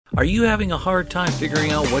Are you having a hard time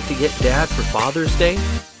figuring out what to get Dad for Father's Day?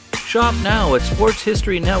 Shop now at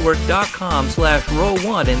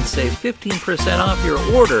sportshistorynetwork.com/row1 and save 15% off your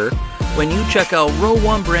order when you check out Row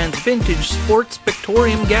 1 Brand's Vintage Sports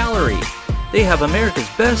Pictorium Gallery. They have America's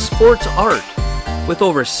best sports art. With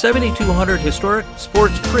over 7,200 historic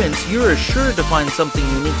sports prints, you're assured to find something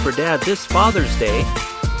unique for Dad this Father's Day.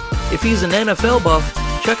 If he's an NFL buff,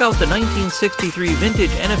 check out the 1963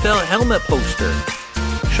 vintage NFL helmet poster.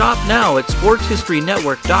 Shop now at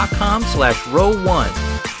sportshistorynetwork.com/row1.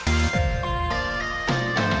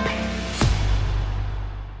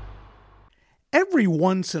 Every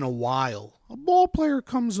once in a while, a ball player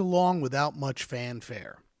comes along without much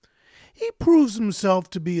fanfare. He proves himself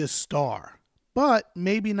to be a star, but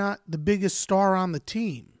maybe not the biggest star on the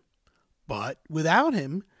team. But without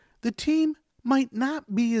him, the team might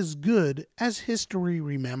not be as good as history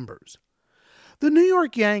remembers. The New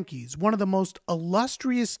York Yankees, one of the most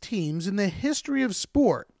illustrious teams in the history of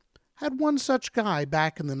sport, had one such guy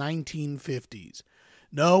back in the 1950s.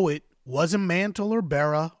 No, it wasn't Mantle or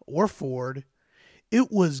Berra or Ford.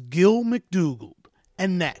 It was Gil McDougald.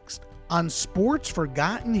 And next, on Sports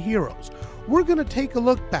Forgotten Heroes, we're going to take a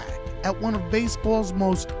look back at one of baseball's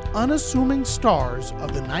most unassuming stars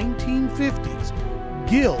of the 1950s,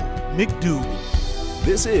 Gil McDougald.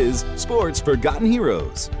 This is Sports Forgotten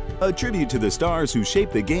Heroes, a tribute to the stars who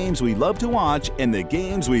shaped the games we love to watch and the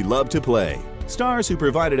games we love to play. Stars who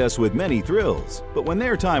provided us with many thrills, but when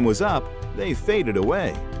their time was up, they faded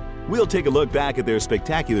away. We'll take a look back at their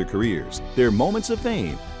spectacular careers, their moments of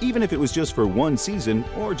fame, even if it was just for one season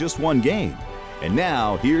or just one game. And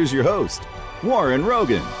now, here's your host, Warren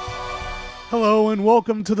Rogan. Hello and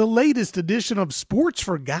welcome to the latest edition of Sports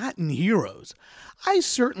Forgotten Heroes. I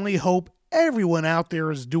certainly hope everyone out there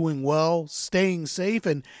is doing well, staying safe,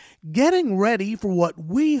 and getting ready for what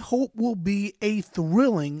we hope will be a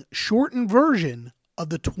thrilling, shortened version of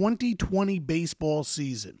the 2020 baseball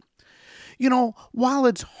season. You know, while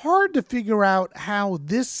it's hard to figure out how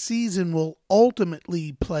this season will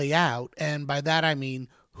ultimately play out, and by that I mean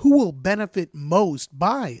who will benefit most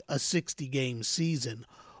by a 60-game season,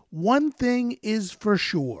 one thing is for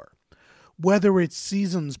sure. Whether it's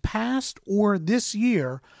seasons past or this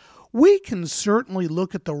year, we can certainly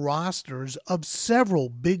look at the rosters of several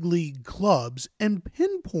big league clubs and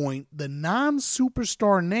pinpoint the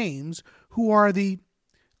non-superstar names who are the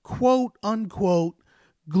quote-unquote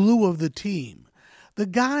glue of the team. The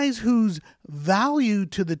guys whose value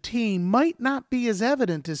to the team might not be as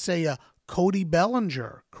evident as, say, a Cody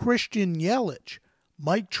Bellinger, Christian Yelich,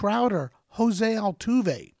 Mike Trout, or Jose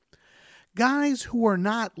Altuve. Guys who are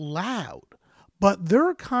not loud, but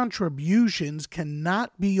their contributions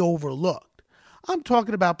cannot be overlooked. I'm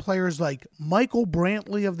talking about players like Michael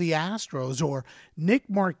Brantley of the Astros, or Nick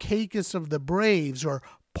Markakis of the Braves, or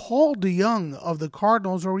Paul DeYoung of the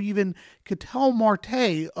Cardinals, or even Ketel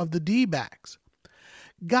Marte of the D-backs.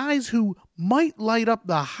 Guys who might light up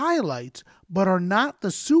the highlights, but are not the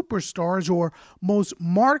superstars or most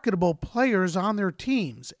marketable players on their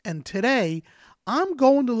teams. And today, I'm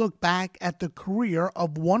going to look back at the career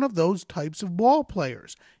of one of those types of ball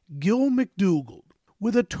players, Gil McDougald,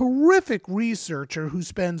 with a terrific researcher who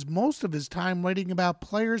spends most of his time writing about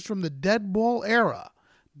players from the dead ball era,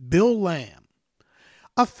 Bill Lamb.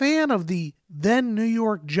 A fan of the then New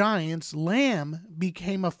York Giants, Lamb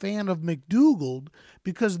became a fan of McDougald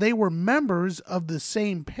because they were members of the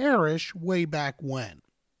same parish way back when.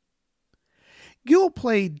 Gil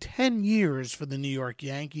played 10 years for the New York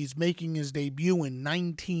Yankees, making his debut in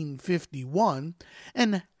 1951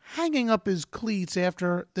 and hanging up his cleats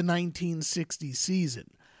after the 1960 season.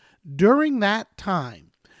 During that time,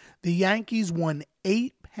 the Yankees won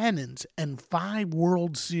 8 pennants and 5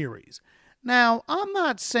 World Series. Now, I'm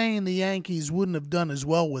not saying the Yankees wouldn't have done as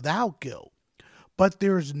well without Gil, but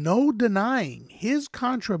there's no denying his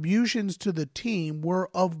contributions to the team were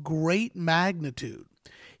of great magnitude.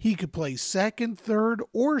 He could play second, third,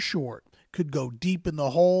 or short, could go deep in the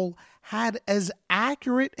hole, had as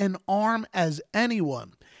accurate an arm as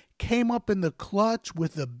anyone, came up in the clutch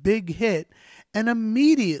with a big hit, and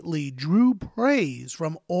immediately drew praise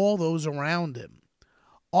from all those around him.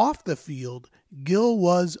 Off the field, Gil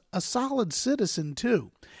was a solid citizen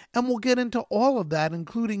too, and we'll get into all of that,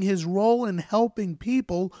 including his role in helping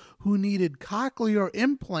people who needed cochlear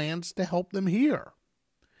implants to help them hear.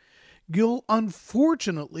 Gil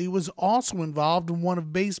unfortunately was also involved in one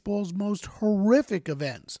of baseball's most horrific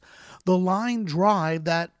events, the line drive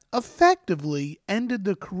that effectively ended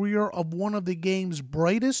the career of one of the game's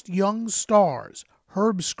brightest young stars,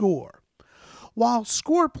 Herb Score. While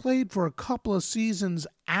Score played for a couple of seasons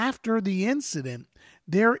after the incident,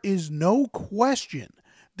 there is no question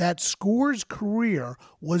that Score's career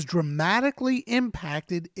was dramatically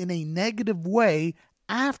impacted in a negative way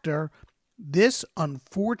after this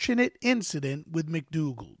unfortunate incident with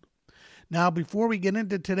McDougald. Now, before we get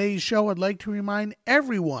into today's show, I'd like to remind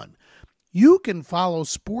everyone you can follow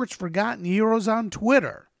Sports Forgotten Heroes on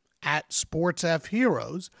Twitter at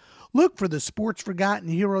SportsFHeroes. Look for the Sports Forgotten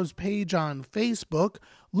Heroes page on Facebook.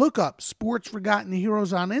 Look up Sports Forgotten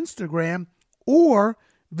Heroes on Instagram, or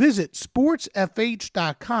visit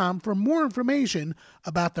sportsfh.com for more information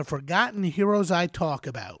about the forgotten heroes I talk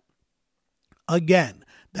about. Again,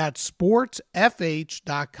 that's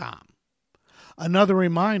sportsfh.com. Another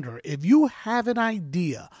reminder, if you have an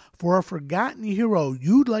idea for a forgotten hero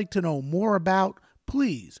you'd like to know more about,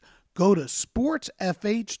 please go to sportsfh.com,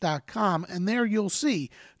 and there you'll see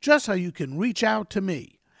just how you can reach out to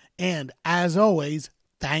me. And as always,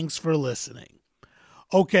 thanks for listening.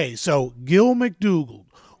 Okay, so Gil McDougald,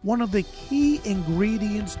 one of the key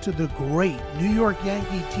ingredients to the great New York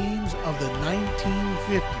Yankee teams of the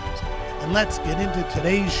 1950s. And let's get into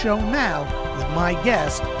today's show now with my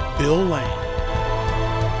guest, Bill Lamb.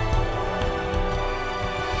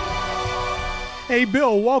 Hey,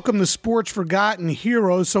 Bill, welcome to Sports Forgotten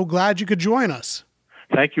Heroes. So glad you could join us.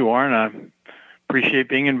 Thank you, Warren. I appreciate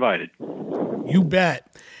being invited. You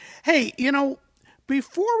bet. Hey,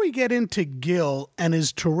 before we get into Gil and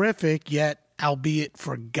his terrific yet albeit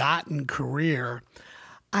forgotten career,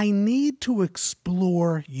 I need to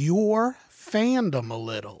explore your fandom a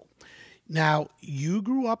little. Now, you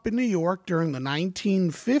grew up in New York during the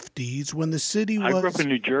 1950s when the city was... I grew up in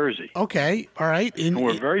New Jersey. Okay, all right. And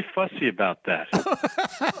we're very fussy about that.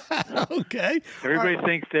 Okay. Everybody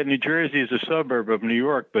thinks that New Jersey is a suburb of New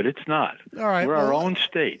York, but it's not. All right. We're our own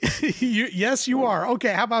state. Yes, you are.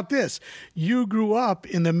 Okay, how about this? You grew up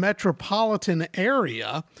in the metropolitan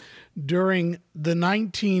area during the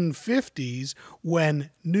 1950s when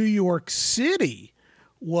New York City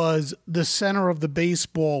was the center of the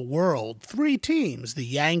baseball world. 3 teams, the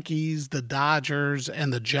Yankees, the Dodgers,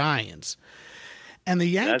 and the Giants. And the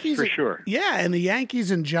Yankees, that's for sure. Yeah, and the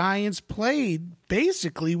Yankees and Giants played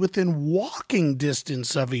basically within walking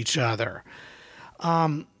distance of each other.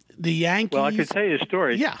 The Yankees... Well, I could tell you a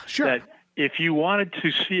story. Yeah, sure. That if you wanted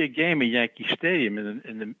to see a game at Yankee Stadium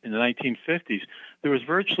in the 1950s, there was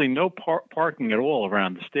virtually no parking at all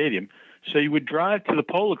around the stadium. So you would drive to the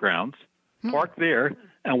Polo Grounds, park there,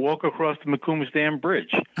 and walk across the McCombs Dam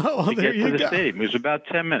Bridge to get to the stadium. It was about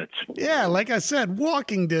 10 minutes. Yeah, like I said,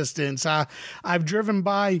 walking distance. I've driven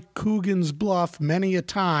by Coogan's Bluff many a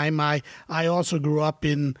time. I also grew up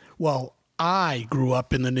in, I grew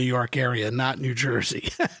up in the New York area, not New Jersey.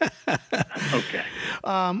 Okay.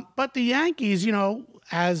 But the Yankees,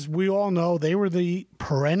 as we all know, they were the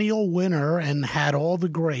perennial winner and had all the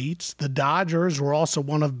greats. The Dodgers were also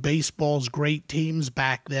one of baseball's great teams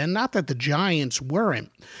back then. Not that the Giants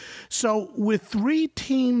weren't. So with 3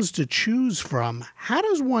 teams to choose from, how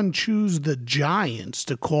does one choose the Giants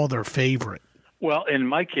to call their favorite? Well, in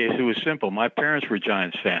my case, it was simple. My parents were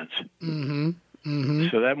Giants fans. Mm-hmm. Mm-hmm.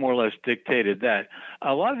 So that more or less dictated that.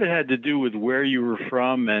 A lot of it had to do with where you were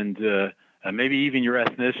from and maybe even your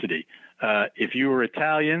ethnicity. If you were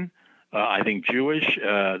Italian, I think Jewish,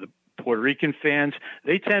 the Puerto Rican fans,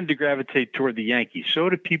 they tend to gravitate toward the Yankees. So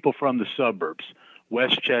do people from the suburbs,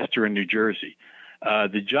 Westchester and New Jersey.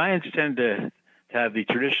 The Giants tend to have the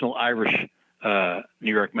traditional Irish New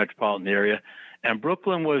York metropolitan area, and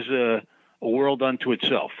Brooklyn was a world unto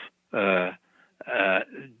itself.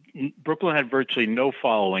 Brooklyn had virtually no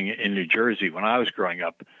following in New Jersey when I was growing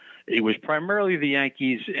up. It was primarily the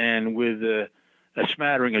Yankees and with a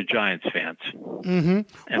smattering of Giants fans. Mm-hmm.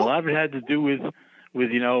 And a lot of it had to do with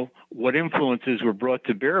what influences were brought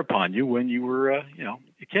to bear upon you when you were a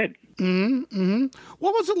kid. Mm-hmm. Mm-hmm.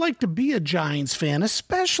 What was it like to be a Giants fan,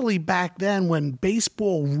 especially back then when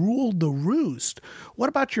baseball ruled the roost? What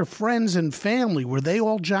about your friends and family? Were they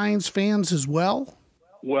all Giants fans as well?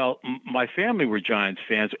 Well, my family were Giants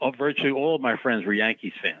fans. Virtually all of my friends were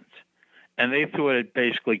Yankees fans. And they thought it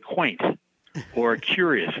basically quaint or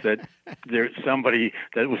curious that there's somebody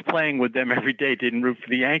that was playing with them every day didn't root for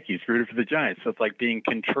the Yankees, rooted for the Giants. So it's like being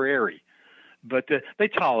contrary. But they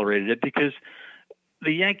tolerated it because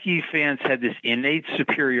the Yankee fans had this innate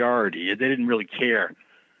superiority. They didn't really care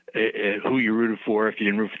who you rooted for if you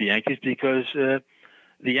didn't root for the Yankees because the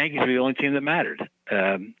Yankees were the only team that mattered.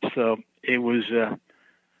 So it was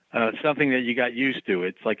something that you got used to.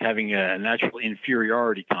 It's like having a natural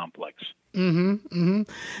inferiority complex. Mm-hmm. Mm-hmm.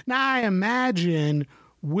 Now, I imagine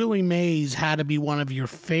Willie Mays had to be one of your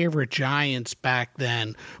favorite Giants back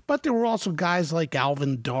then, but there were also guys like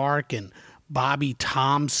Alvin Dark and Bobby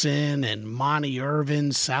Thompson and Monty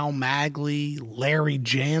Irvin, Sal Magley, Larry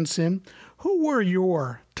Jansen. Who were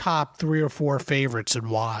your top 3 or 4 favorites and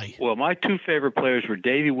why? Well, my 2 favorite players were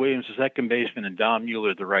Davey Williams, the second baseman, and Don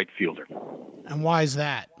Mueller, the right fielder. And why is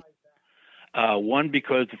that? One,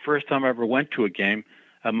 because the first time I ever went to a game,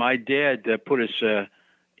 my dad put us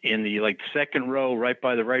in the second row right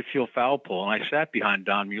by the right field foul pole, and I sat behind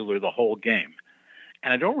Don Mueller the whole game.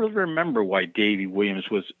 And I don't really remember why Davey Williams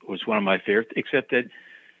was one of my favorites, except that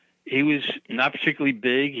he was not particularly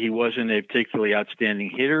big. He wasn't a particularly outstanding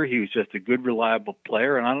hitter. He was just a good, reliable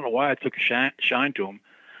player, and I don't know why I took a shine to him,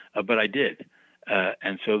 but I did.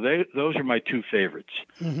 And so those are my 2 favorites.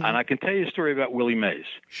 Mm-hmm. And I can tell you a story about Willie Mays.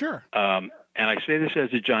 Sure. And I say this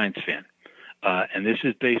as a Giants fan, and this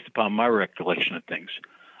is based upon my recollection of things.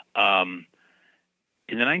 In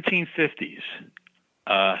the 1950s,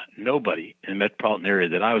 nobody in the metropolitan area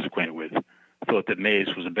that I was acquainted with thought that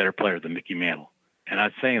Mays was a better player than Mickey Mantle. And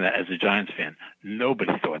I'm saying that as a Giants fan.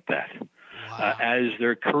 Nobody thought that. Wow. As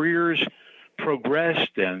their careers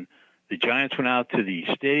progressed and the Giants went out to the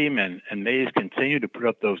stadium and Mays continued to put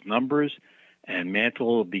up those numbers and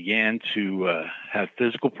Mantle began to have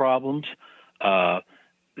physical problems,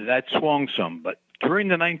 that swung some. But during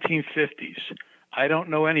the 1950s, I don't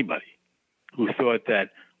know anybody who thought that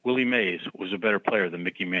Willie Mays was a better player than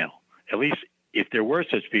Mickey Mantle. At least if there were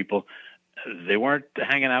such people, they weren't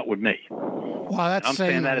hanging out with me. Wow, that's I'm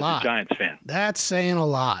saying saying that a lot. as a Giants fan. That's saying a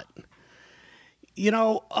lot. You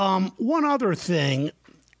know, one other thing,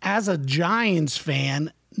 as a Giants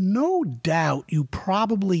fan, no doubt you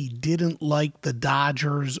probably didn't like the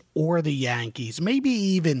Dodgers or the Yankees, maybe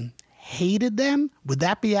even hated them. Would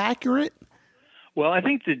that be accurate? Well, I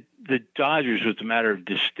think the Dodgers was a matter of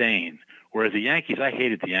disdain, whereas the Yankees, I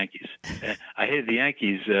hated the Yankees. I hated the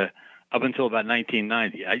Yankees up until about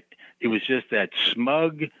 1990. It was just that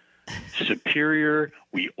smug, superior,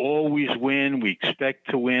 we always win, we expect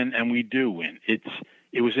to win, and we do win.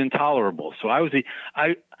 It was intolerable. So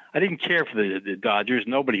I didn't care for the Dodgers.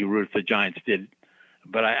 Nobody who rooted for the Giants did,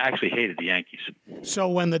 but I actually hated the Yankees. So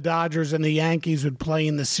when the Dodgers and the Yankees would play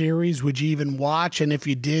in the series, would you even watch? And if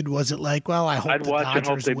you did, was it like, well, I hope I'd the watch Dodgers and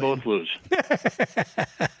hope they win? both lose.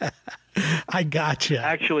 I gotcha.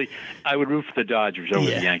 Actually, I would root for the Dodgers over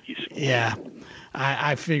the Yankees. Yeah,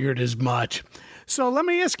 I figured as much. So let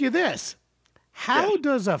me ask you this. How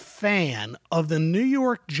does a fan of the New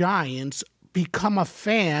York Giants become a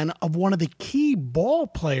fan of one of the key ball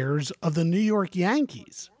players of the New York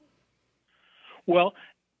Yankees? Well,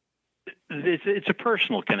 it's a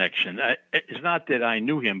personal connection. It's not that I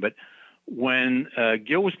knew him, but when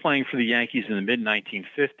Gil was playing for the Yankees in the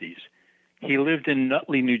mid-1950s, he lived in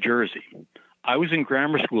Nutley, New Jersey. I was in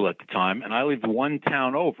grammar school at the time, and I lived one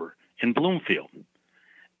town over in Bloomfield.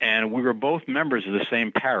 And we were both members of the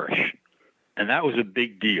same parish, and that was a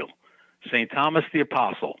big deal. St. Thomas the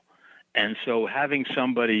Apostle. And so having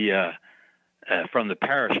somebody from the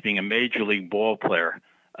parish being a major league ball player,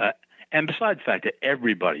 and besides the fact that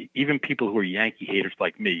everybody, even people who are Yankee haters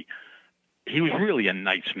like me, he was really a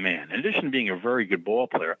nice man. In addition to being a very good ball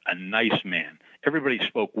player, a nice man. Everybody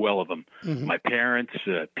spoke well of him. Mm-hmm. My parents,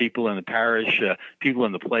 people in the parish, people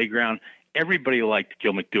in the playground, everybody liked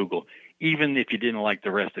Gil McDougald, even if you didn't like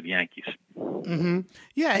the rest of the Yankees. Mm-hmm.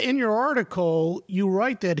 Yeah, in your article, you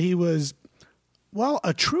write that he was, well,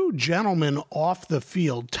 a true gentleman off the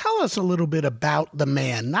field. Tell us a little bit about the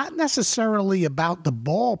man, not necessarily about the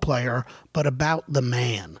ball player, but about the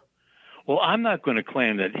man. Well, I'm not going to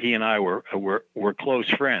claim that he and I were close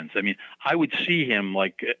friends. I mean, I would see him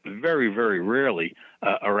like very, very rarely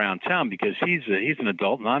around town because he's an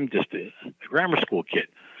adult and I'm just a grammar school kid.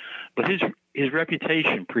 But his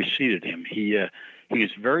reputation preceded him. He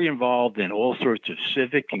was very involved in all sorts of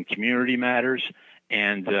civic and community matters,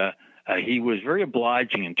 and he was very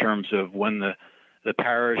obliging in terms of when the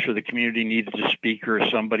parish or the community needed a speaker or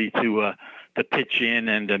somebody to pitch in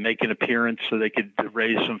and make an appearance so they could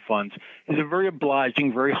raise some funds. He's a very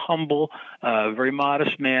obliging, very humble, very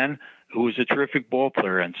modest man who was a terrific ball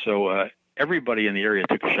player, and so everybody in the area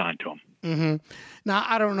took a shine to him. Mm-hmm. Now,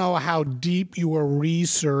 I don't know how deep your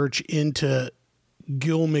research into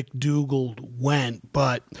Gil McDougald went,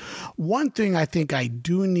 but one thing I think I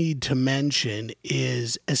do need to mention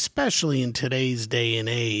is, especially in today's day and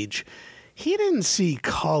age, he didn't see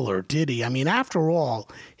color, did he? I mean, after all,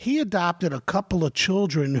 he adopted a couple of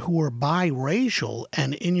children who were biracial,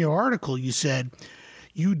 and in your article you said,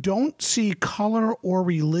 you don't see color or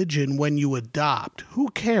religion when you adopt. Who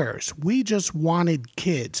cares? We just wanted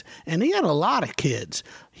kids. And he had a lot of kids.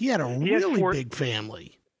 He had a really big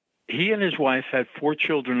family. He and his wife had 4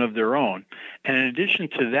 children of their own. And in addition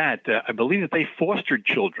to that, I believe that they fostered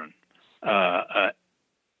children as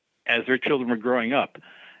their children were growing up.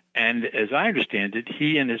 And as I understand it,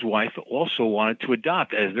 he and his wife also wanted to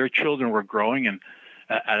adopt as their children were growing and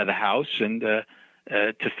out of the house, and to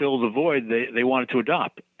fill the void, they wanted to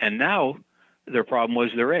adopt. And now their problem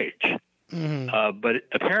was their age. Mm-hmm. But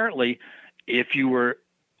apparently, if you were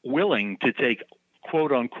willing to take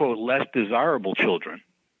quote unquote less desirable children,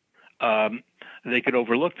 they could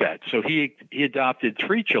overlook that. So he adopted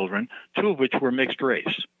 3 children, 2 of which were mixed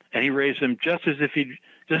race, and he raised them just as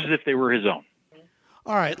if they were his own.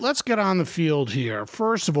 All right, let's get on the field here.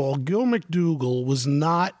 First of all, Gil McDougald was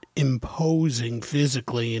not imposing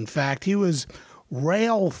physically. In fact, he was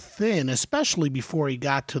rail thin, especially before he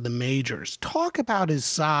got to the majors. Talk about his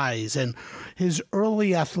size and his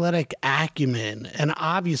early athletic acumen, and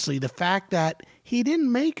obviously the fact that he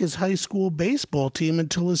didn't make his high school baseball team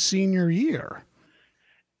until his senior year.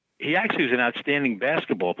 He actually was an outstanding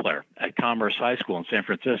basketball player at Commerce High School in San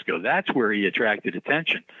Francisco. That's where he attracted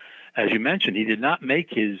attention. As you mentioned, he did not make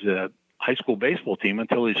his high school baseball team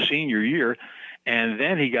until his senior year, and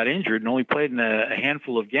then he got injured and only played in a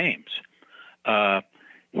handful of games.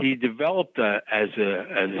 He developed as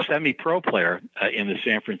a semi-pro player in the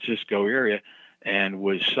San Francisco area and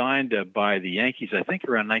was signed by the Yankees, I think,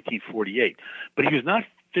 around 1948. But he was not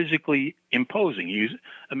physically imposing. He was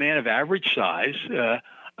a man of average size,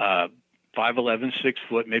 5'11", 6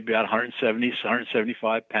 foot, maybe about 170,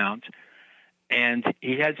 175 pounds. And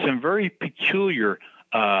he had some very peculiar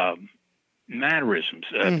mannerisms,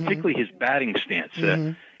 particularly his batting stance.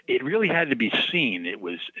 It really had to be seen.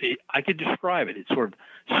 I could describe it. It's sort of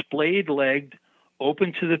splayed-legged,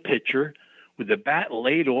 open to the pitcher, with the bat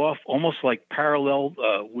laid off, almost like parallel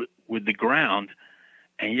with the ground,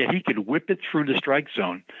 and yet he could whip it through the strike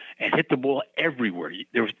zone and hit the ball everywhere. He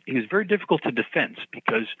was very difficult to defend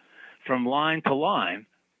because from line to line,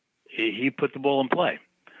 he put the ball in play.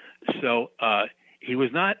 So he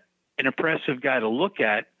was not an impressive guy to look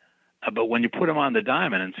at, but when you put him on the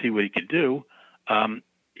diamond and see what he could do,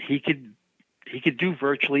 he could do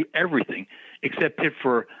virtually everything except hit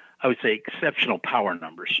for, I would say, exceptional power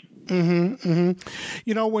numbers.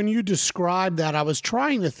 You know, when you described that, I was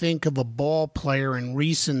trying to think of a ball player in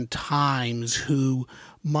recent times who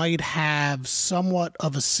might have somewhat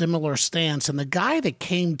of a similar stance. And the guy that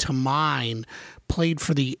came to mind played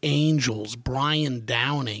for the Angels, Brian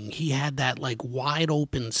Downing. He had that like wide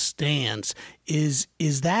open stance. Is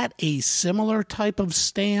that a similar type of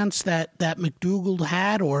stance that McDougald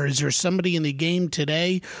had, or is there somebody in the game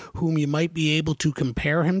today whom you might be able to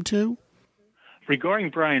compare him to? Regarding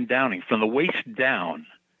Brian Downing, from the waist down,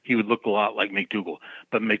 he would look a lot like McDougald.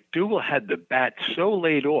 But McDougald had the bat so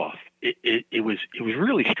laid off, it was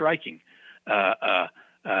really striking how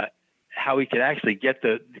he could actually get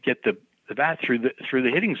the bat through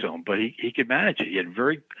the hitting zone. But he could manage it. He had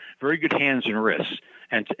very, very good hands and wrists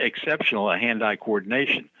and exceptional hand-eye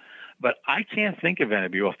coordination. But I can't think of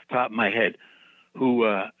anybody off the top of my head who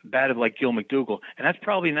batted like Gil McDougald, and that's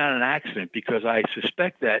probably not an accident because I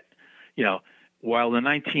suspect that, while in the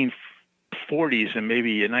 1940s and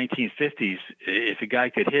maybe the 1950s, if a guy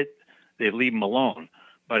could hit, they'd leave him alone.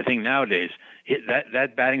 But I think nowadays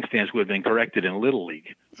that batting stance would have been corrected in Little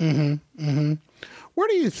League. Where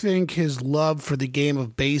do you think his love for the game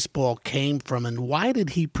of baseball came from, and why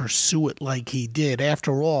did he pursue it like he did?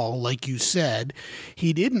 After all, like you said,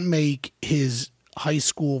 he didn't make his high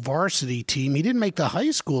school varsity team. He didn't make the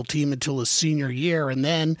high school team until his senior year, and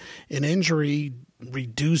then an injury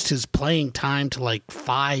reduced his playing time to like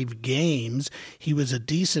 5 games. He was a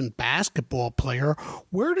decent basketball player.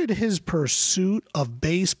 Where did his pursuit of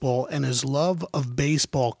baseball and his love of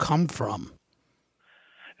baseball come from?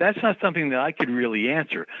 That's not something that I could really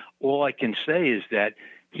answer. All I can say is that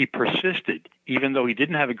he persisted. Even though he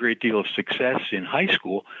didn't have a great deal of success in high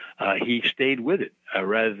school, he stayed with it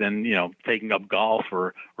rather than, taking up golf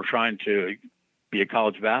or trying to be a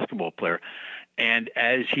college basketball player. And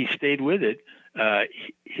as he stayed with it,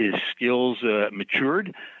 his skills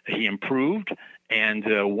matured, he improved, and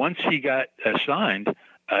once he got signed,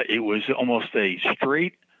 it was almost a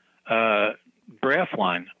straight draft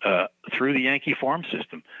line through the Yankee farm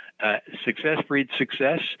system. Success breeds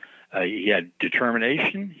success. He had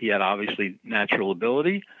determination. He had obviously natural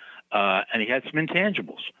ability, and he had some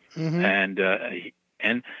intangibles.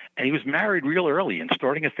 And he was married real early and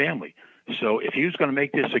starting a family. So if he was going to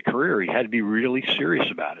make this a career, he had to be really serious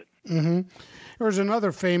about it. There's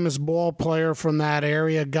another famous ball player from that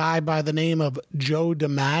area, a guy by the name of Joe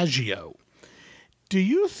DiMaggio. Do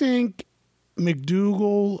you think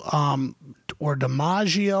McDougald or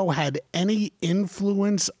DiMaggio had any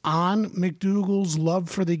influence on McDougald's love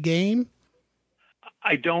for the game?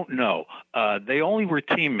 I don't know. They only were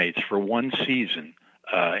teammates for one season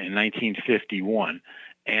in 1951,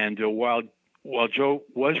 and while Joe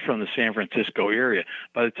was from the San Francisco area,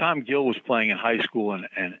 by the time Gil was playing in high school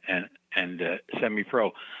and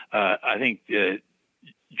semi-pro, I think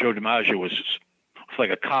Joe DiMaggio was like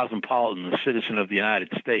a cosmopolitan, a citizen of the United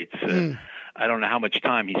States. I don't know how much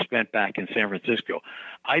time he spent back in San Francisco.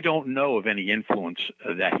 I don't know of any influence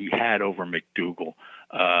that he had over McDougald.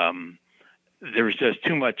 There was just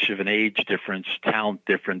too much of an age difference, talent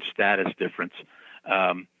difference, status difference.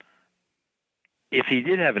 If he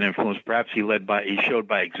did have an influence, perhaps he showed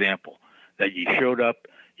by example, that you showed up,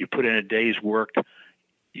 you put in a day's work,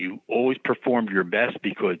 you always performed your best,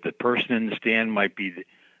 because the person in the stand might be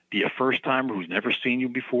a first-timer who's never seen you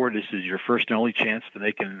before. This is your first and only chance to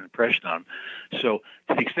make an impression on him. So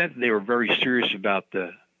to the extent that they were very serious about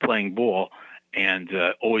playing ball and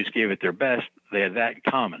always gave it their best, they had that in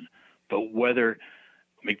common. But whether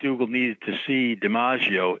McDougald needed to see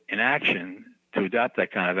DiMaggio in action to adopt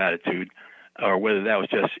that kind of attitude, or whether that was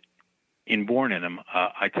just inborn in him,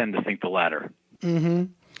 I tend to think the latter. Mm-hmm.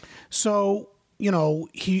 So,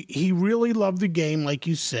 he really loved the game, like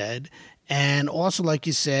you said. And also, like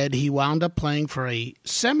you said, he wound up playing for a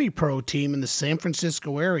semi-pro team in the San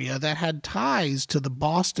Francisco area that had ties to the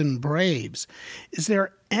Boston Braves. Is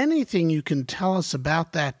there anything you can tell us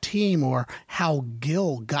about that team, or how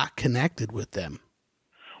Gil got connected with them?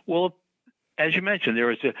 Well, as you mentioned, there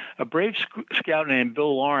was a Brave scout named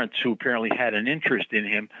Bill Lawrence who apparently had an interest in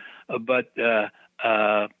him, but there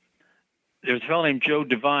was a fellow named Joe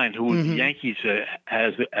Devine who was the Yankees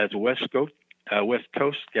as a West Coast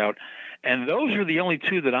scout. And those are the only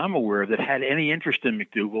two that I'm aware of that had any interest in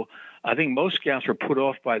McDougald. I think most scouts were put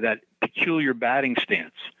off by that peculiar batting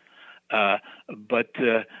stance. But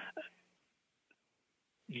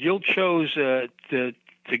Gil chose to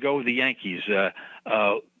go with the Yankees.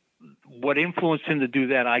 What influenced him to do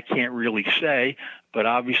that, I can't really say, but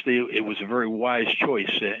obviously it was a very wise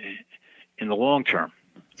choice in the long term.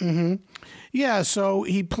 Mm-hmm. Yeah, so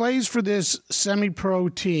he plays for this semi-pro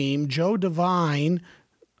team. Joe Devine,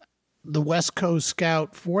 the West Coast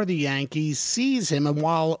scout for the Yankees, sees him, and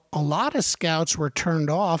while a lot of scouts were turned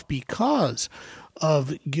off because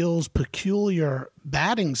of Gil's peculiar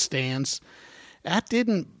batting stance, that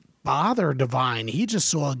didn't bother Devine. He just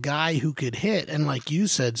saw a guy who could hit and, like you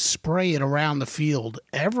said, spray it around the field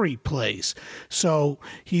every place. So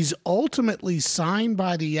he's ultimately signed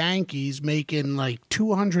by the Yankees, making like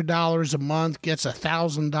 $200 a month, gets a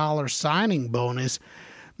 $1,000 signing bonus.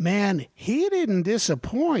 Man, he didn't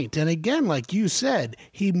disappoint. And again, like you said,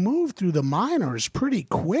 he moved through the minors pretty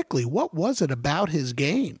quickly. What was it about his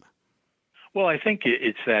game? Well, I think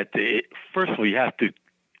it's that, first of all, you have to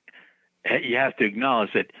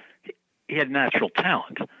acknowledge that he had natural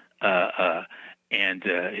talent, and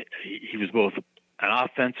he was both an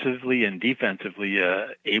offensively and defensively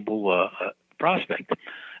able prospect.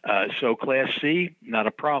 So Class C, not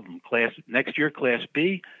a problem. Next year, Class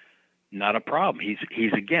B, not a problem.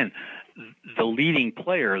 He's again the leading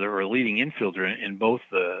player or leading infielder in both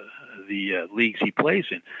the leagues he plays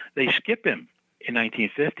in. They skip him in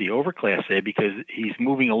 1950 over Class A because he's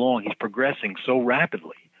moving along. He's progressing so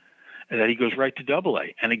rapidly that he goes right to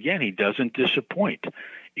Double-A. And again, he doesn't disappoint.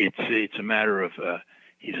 It's a matter of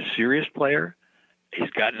he's a serious player. He's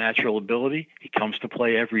got natural ability. He comes to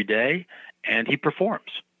play every day, and he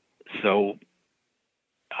performs. So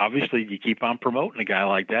obviously, you keep on promoting a guy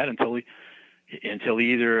like that until he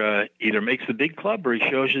either makes the big club or he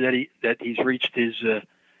shows you that he's reached his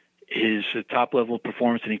top level of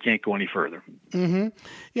performance and he can't go any further. Mm-hmm.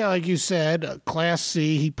 Yeah, like you said, Class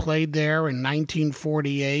C. He played there in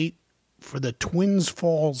 1948. For the Twins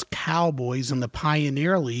Falls Cowboys in the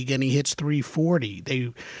Pioneer League, and he hits .340.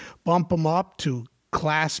 They bump him up to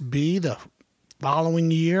Class B the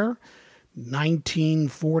following year,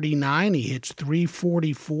 1949. He hits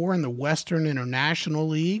 .344 in the Western International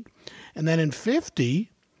League. And then in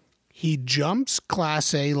 50, he jumps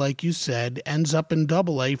Class A, like you said, ends up in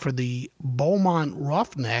Double-A for the Beaumont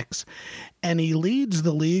Roughnecks, and he leads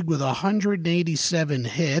the league with 187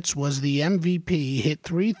 hits, was the MVP, hit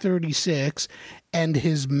 .336, and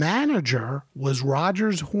his manager was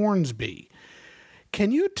Rogers Hornsby.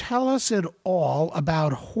 Can you tell us at all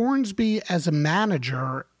about Hornsby as a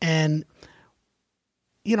manager? And,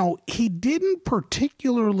 he didn't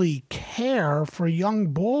particularly care for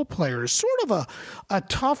young ball players. Sort of a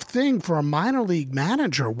tough thing for a minor league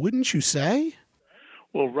manager, wouldn't you say?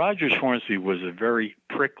 Well, Rogers Hornsby was a very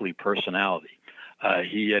prickly personality.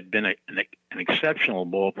 He had been an exceptional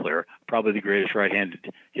ball player, probably the greatest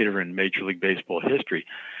right-handed hitter in Major League Baseball history.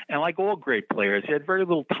 And like all great players, he had very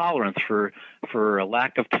little tolerance for a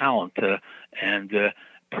lack of talent and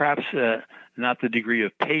perhaps not the degree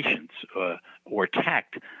of patience or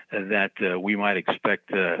tact that we might expect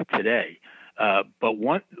today. But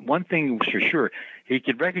one thing was for sure, he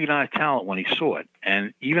could recognize talent when he saw it.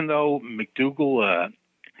 And even though McDougald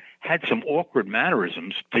had some awkward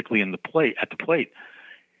mannerisms, particularly at the plate,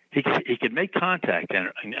 he could make contact.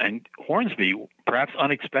 And Hornsby, perhaps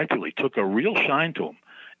unexpectedly, took a real shine to him,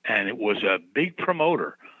 and it was a big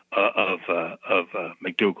promoter of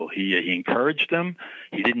McDougald. He encouraged him.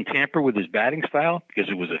 He didn't tamper with his batting style because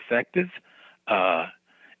it was effective,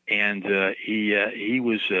 and he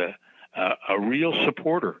was a real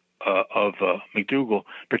supporter of McDougald,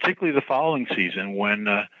 particularly the following season when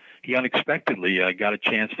he unexpectedly got a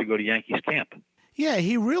chance to go to Yankees camp. Yeah,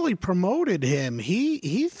 he really promoted him.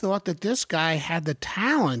 He thought that this guy had the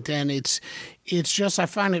talent, and it's just, I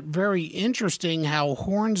find it very interesting how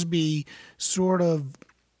Hornsby sort of,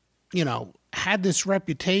 had this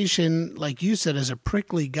reputation, like you said, as a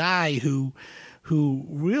prickly guy who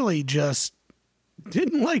really just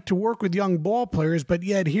didn't like to work with young ball players, but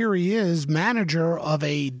yet here he is, manager of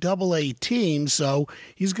a Double-A team, so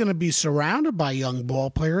he's going to be surrounded by young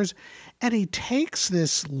ball players, and he takes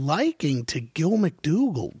this liking to Gil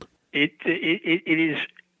McDougald. It is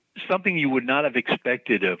something you would not have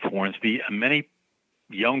expected of Hornsby. Many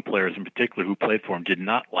young players in particular who played for him did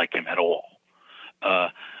not like him at all.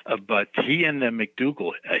 But he and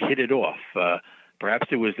McDougald hit it off. Perhaps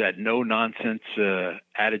there was that no-nonsense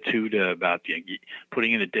attitude about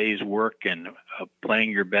putting in a day's work and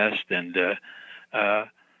playing your best, and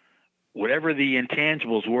whatever the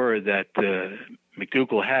intangibles were that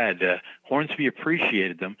McDougald had, Hornsby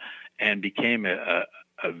appreciated them and became a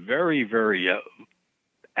very, very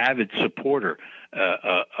avid supporter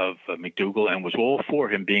of McDougald, and was all for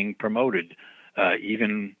him being promoted,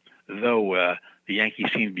 even though the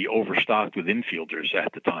Yankees seemed to be overstocked with infielders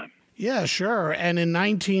at the time. Yeah, sure. And in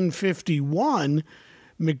 1951,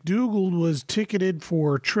 McDougald was ticketed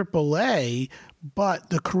for AAA, but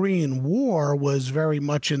the Korean War was very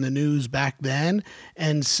much in the news back then,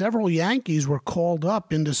 and several Yankees were called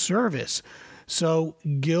up into service. So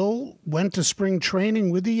Gil went to spring training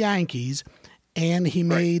with the Yankees, and he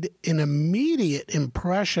made an immediate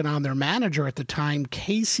impression on their manager at the time,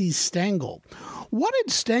 Casey Stengel. What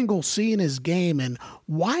did Stengel see in his game, and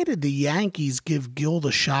why did the Yankees give Gil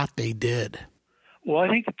the shot they did? Well, I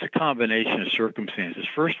think it's a combination of circumstances.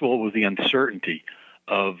 First of all, it was the uncertainty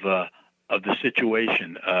of the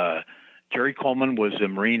situation. Jerry Coleman was a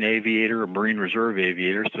Marine aviator, a Marine Reserve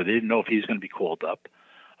aviator, so they didn't know if he was going to be called up.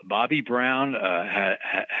 Bobby Brown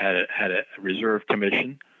had a reserve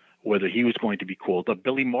commission, whether he was going to be called up.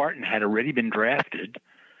 Billy Martin had already been drafted,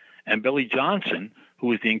 and Billy Johnson, who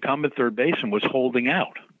was the incumbent third baseman, was holding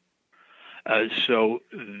out. So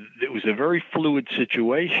it was a very fluid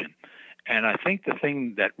situation. And I think the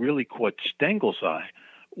thing that really caught Stengel's eye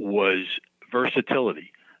was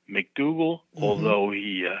versatility. McDougald, although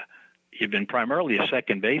he had been primarily a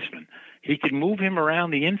second baseman, he could move him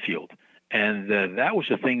around the infield. And that was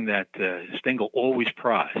the thing that Stengel always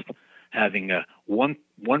prized, having one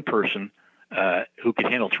person who could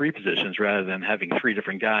handle three positions rather than having three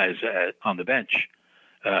different guys on the bench.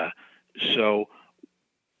 So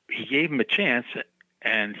he gave him a chance,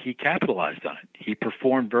 and he capitalized on it. He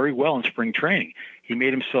performed very well in spring training. He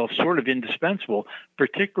made himself sort of indispensable,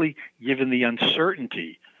 particularly given the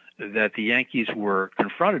uncertainty that the Yankees were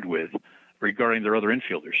confronted with regarding their other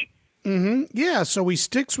infielders. Mm-hmm. Yeah, so he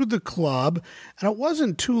sticks with the club, and it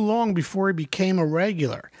wasn't too long before he became a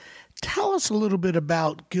regular. Tell us a little bit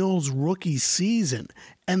about Gil's rookie season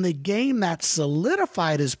and the game that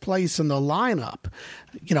solidified his place in the lineup.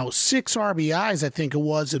 6 RBIs, I think it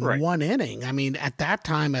was, in one inning. I mean, at that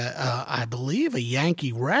time, I believe a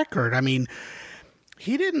Yankee record. I mean,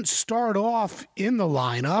 he didn't start off in the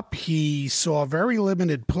lineup. He saw very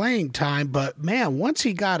limited playing time, but, man, once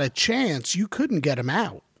he got a chance, you couldn't get him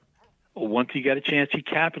out. Once he got a chance, he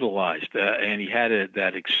capitalized, and he had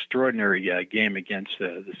that extraordinary game against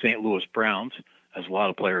the St. Louis Browns, as a lot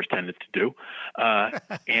of players tended to do.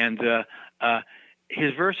 And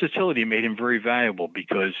his versatility made him very valuable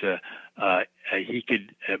because he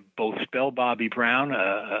could both spell Bobby Brown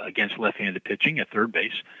against left-handed pitching at third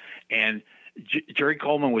base, and Jerry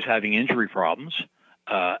Coleman was having injury problems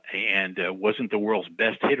and wasn't the world's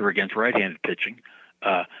best hitter against right-handed pitching.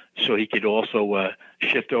 So he could also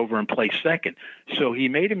shift over and play second. So he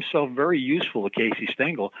made himself very useful to Casey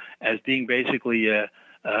Stengel as being basically a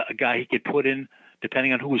guy he could put in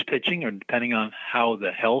depending on who was pitching or depending on how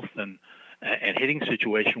the health and hitting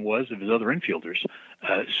situation was of his other infielders.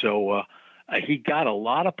 So he got a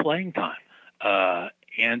lot of playing time,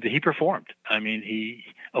 and he performed. I mean,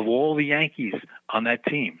 of all the Yankees on that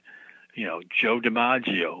team, Joe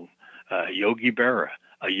DiMaggio, Yogi Berra,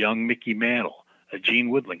 a young Mickey Mantle, Gene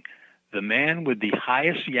Woodling, the man with the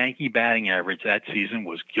highest Yankee batting average that season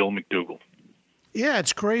was Gil McDougald. Yeah,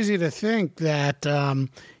 it's crazy to think that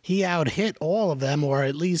he out-hit all of them, or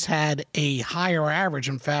at least had a higher average.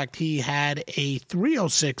 In fact, he had a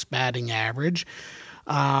 .306 batting average.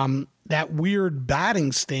 That weird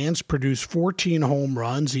batting stance produced 14 home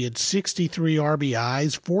runs. He had 63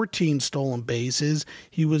 RBIs, 14 stolen bases.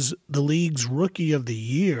 He was the league's Rookie of the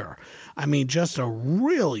Year. I mean, just a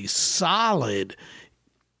really solid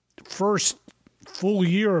first full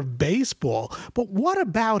year of baseball. But what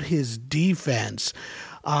about his defense?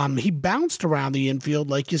 He bounced around the infield.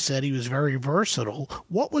 Like you said, he was very versatile.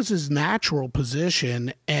 What was his natural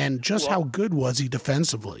position, and just how good was he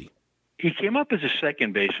defensively? He came up as a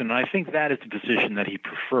second baseman, and I think that is the position that he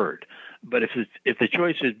preferred. But if the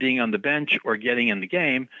choice is being on the bench or getting in the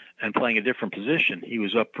game and playing a different position, he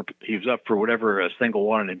was up for whatever Stengel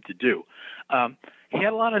wanted him to do. He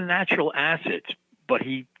had a lot of natural assets, but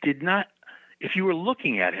he did not. If you were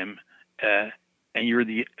looking at him and you're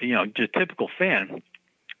the just typical fan,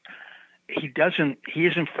 he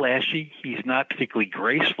isn't flashy. He's not particularly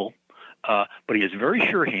graceful, but he has very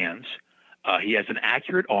sure hands. He has an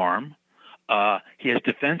accurate arm. He has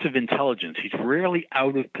defensive intelligence. He's rarely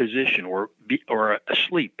out of position or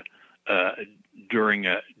asleep during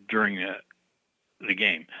the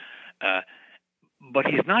game. But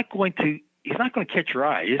he's not going to catch your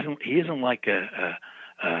eye. He isn't like a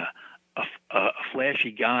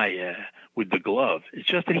flashy guy with the glove. It's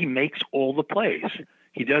just that he makes all the plays.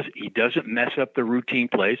 He doesn't mess up the routine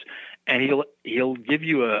plays, and he'll give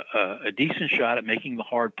you a decent shot at making the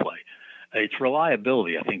hard play. It's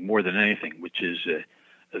reliability, I think, more than anything, which is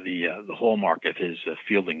the hallmark of his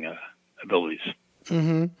fielding abilities.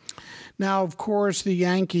 Mm-hmm. Now, of course, the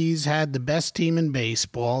Yankees had the best team in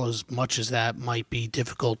baseball, as much as that might be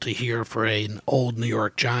difficult to hear for an old New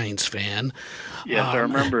York Giants fan. Yes, I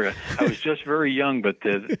remember. I was just very young, but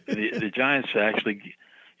the Giants actually,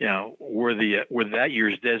 were that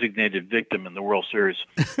year's designated victim in the World Series.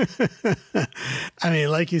 I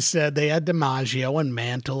mean, like you said, they had DiMaggio and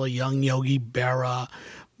Mantle, a young Yogi Berra,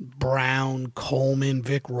 Brown, Coleman,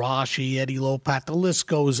 Vic Rashi, Eddie Lopat. The list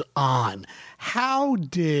goes on. How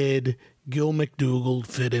did Gil McDougald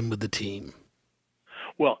fit in with the team?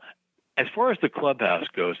 Well, as far as the clubhouse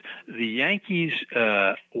goes, the Yankees,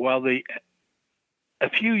 a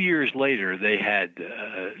few years later, they had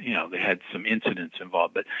some incidents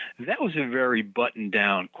involved, but that was a very buttoned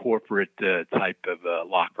down corporate type of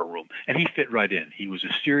locker room, and he fit right in. He was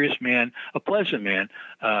a serious man, a pleasant man,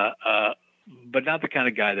 but not the kind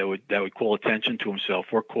of guy that would call attention to himself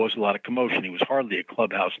or cause a lot of commotion. He was hardly a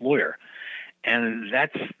clubhouse lawyer, and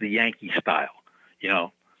that's the Yankee style,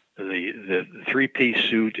 the three-piece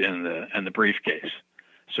suit and the briefcase.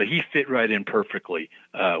 So he fit right in perfectly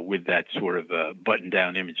with that sort of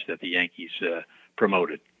button-down image that the Yankees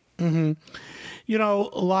promoted. Mm-hmm.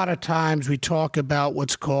 A lot of times we talk about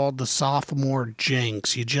what's called the sophomore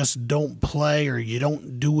jinx. You just don't play, or you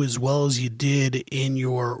don't do as well as you did in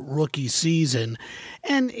your rookie season.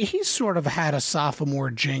 And he sort of had a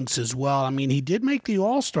sophomore jinx as well. I mean, he did make the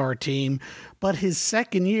All-Star team, but his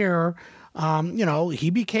second year, he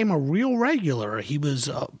became a real regular. He was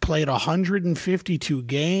played 152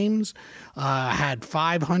 games, had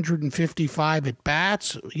 555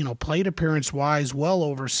 at-bats, plate appearance-wise well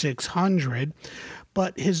over 600.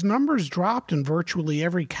 But his numbers dropped in virtually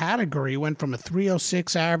every category. He went from a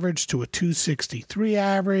 .306 average to a .263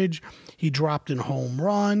 average. He dropped in home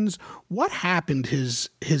runs. What happened his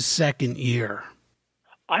second year?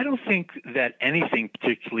 I don't think that anything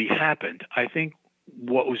particularly happened. I think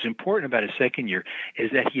what was important about his second year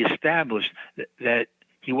is that he established that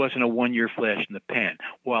he wasn't a one-year flash in the pan.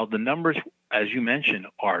 While the numbers, as you mentioned,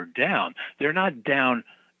 are down, they're not down,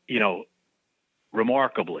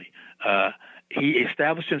 remarkably. He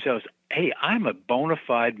established himself as, hey, I'm a bona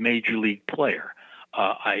fide major league player.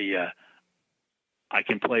 I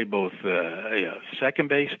can play both second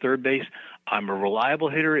base, third base. I'm a reliable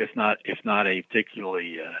hitter, if not a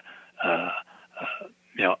particularly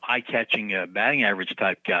eye-catching batting average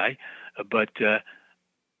type guy, but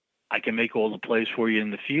I can make all the plays for you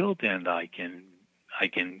in the field, and I can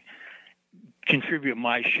contribute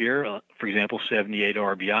my share. For example, 78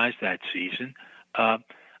 RBIs that season.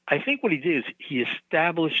 I think what he did is he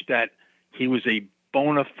established that he was a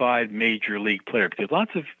bona fide major league player, because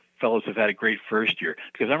lots of fellows have had a great first year.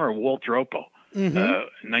 Because I remember Walt Dropo,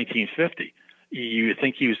 1950. You would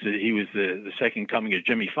think he was the second coming of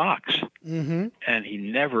Jimmy Fox, and he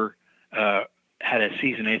never had a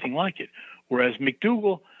season anything like it. Whereas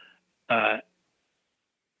McDougald,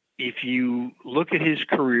 if you look at his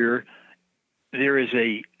career, there is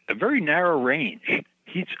a very narrow range.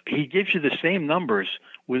 He gives you the same numbers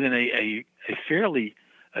within a fairly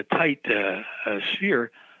tight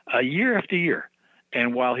sphere year after year.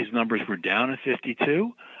 And while his numbers were down in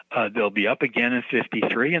 52, they'll be up again in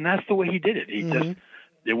 53, and that's the way he did it.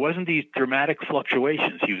 There wasn't these dramatic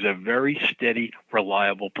fluctuations. He was a very steady,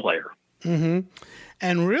 reliable player. And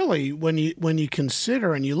really, when you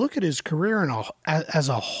consider and you look at his career as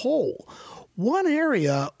a whole, one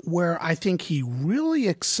area where I think he really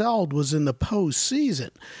excelled was in the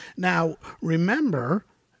postseason. Now, remember,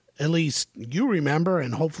 at least you remember,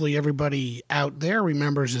 and hopefully everybody out there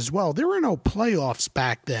remembers as well, there were no playoffs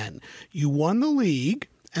back then. You won the league,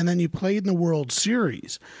 and then you played in the World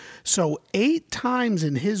Series. So 8 times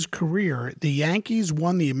in his career, the Yankees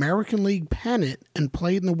won the American League pennant and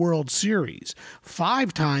played in the World Series.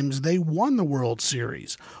 5 times they won the World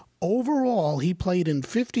Series. Overall, he played in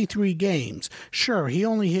 53 games. Sure, he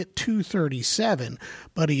only hit .237,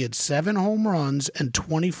 but he had 7 home runs and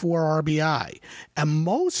 24 RBI. And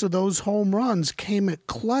most of those home runs came at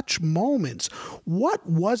clutch moments. What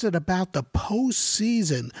was it about the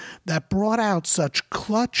postseason that brought out such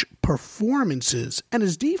clutch performances, and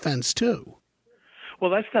his defense too?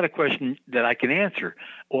 Well, that's not a question that I can answer.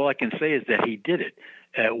 All I can say is that he did it.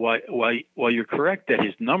 While you're correct that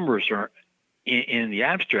his numbers are in the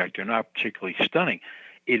abstract are not particularly stunning,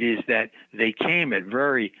 it is that they came at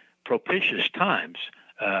very propitious times,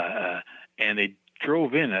 and they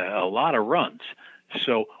drove in a lot of runs.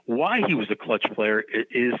 So why he was a clutch player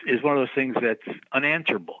is one of those things that's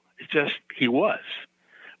unanswerable. It's just he was.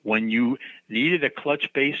 When you needed a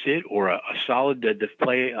clutch base hit or a solid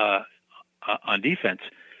play on defense,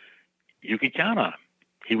 you could count on him.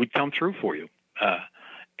 He would come through for you.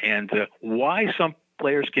 And why some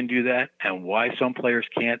players can do that and why some players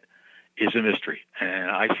can't is a mystery, and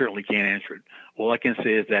I certainly can't answer it. All I can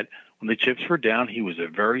say is that when the chips were down, he was a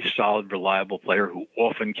very solid, reliable player who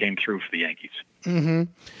often came through for the Yankees.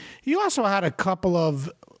 He also had a couple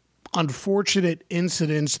of unfortunate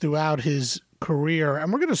incidents throughout his career,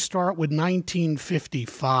 and we're going to start with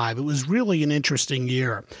 1955. It was really an interesting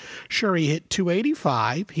year. Sure, he hit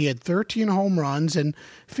 .285, he had 13 home runs and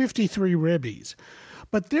 53 ribbies.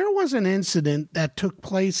 But there was an incident that took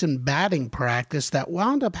place in batting practice that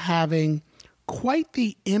wound up having quite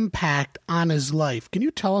the impact on his life. Can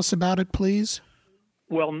you tell us about it, please?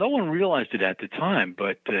 Well, no one realized it at the time,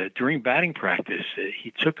 but during batting practice,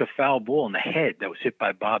 he took a foul ball in the head that was hit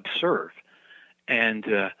by Bob Serve. And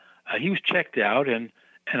he was checked out, and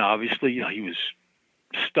obviously he was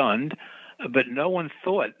stunned, but no one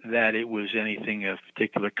thought that it was anything of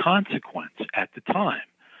particular consequence at the time.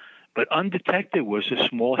 But undetected was a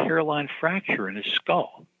small hairline fracture in his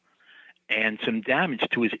skull and some damage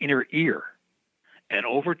to his inner ear. And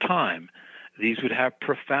over time, these would have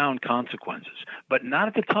profound consequences. But not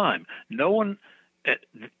at the time. No one,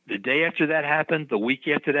 the day after that happened, the week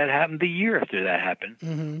after that happened, the year after that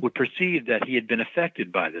happened, would perceive that he had been affected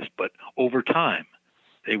by this. But over time,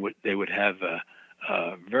 they would have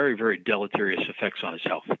very, very deleterious effects on his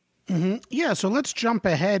health. Yeah, so let's jump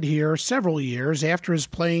ahead here. Several years after his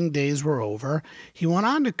playing days were over, he went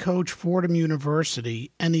on to coach Fordham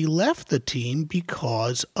University, and he left the team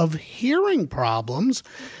because of hearing problems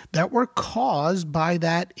that were caused by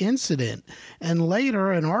that incident. And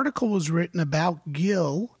later, an article was written about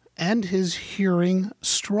Gil and his hearing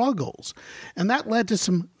struggles. And that led to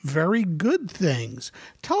some very good things.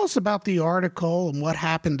 Tell us about the article and what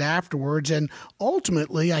happened afterwards. And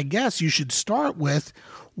ultimately, I guess you should start with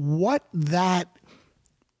what that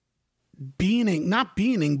being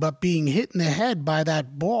hit in the head by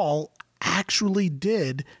that ball actually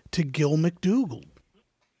did to Gil McDougald.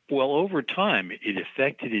 Well, over time, it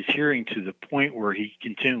affected his hearing to the point where he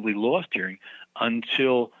continually lost hearing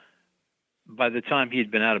until by the time he had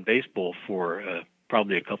been out of baseball for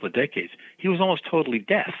probably a couple of decades, he was almost totally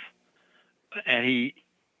deaf. And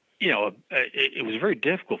it was very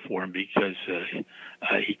difficult for him because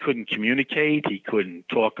he couldn't communicate. He couldn't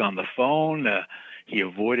talk on the phone. He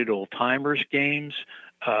avoided old-timers games.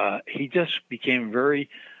 He just became very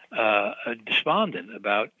despondent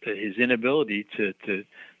about his inability to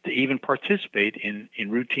even participate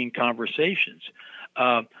in routine conversations.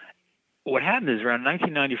 What happened is around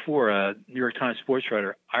 1994, New York Times sports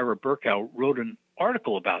writer Ira Berkow wrote an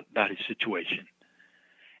article about his situation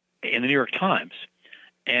in the New York Times.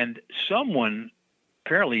 And someone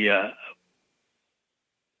apparently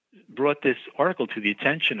brought this article to the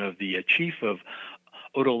attention of the chief of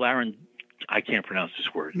otolaryngology. I can't pronounce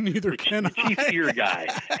this word. Neither can I. The chief ear guy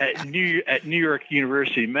at New York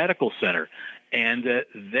University Medical Center, and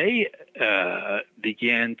they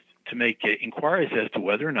began to make inquiries as to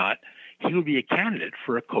whether or not he would be a candidate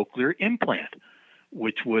for a cochlear implant,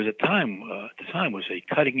 which was at the time was a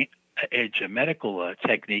cutting-edge medical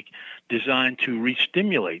technique designed to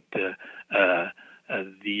re-stimulate the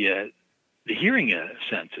hearing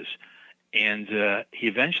senses. And he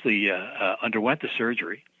eventually underwent the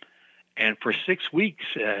surgery. And for 6 weeks,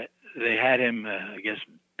 they had him,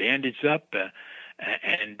 bandaged up,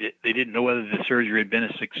 and they didn't know whether the surgery had been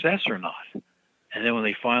a success or not. And then when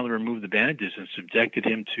they finally removed the bandages and subjected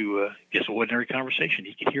him to, ordinary conversation,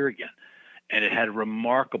 he could hear again. And it had a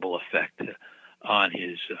remarkable effect on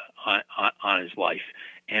his life.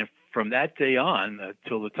 And from that day on,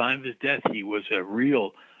 till the time of his death, he was a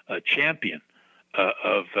real champion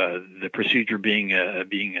of the procedure being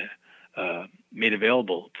made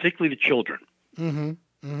available, particularly to children. Mm-hmm.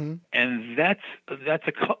 Mm-hmm. And that's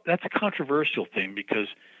a controversial thing because,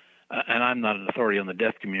 and I'm not an authority on the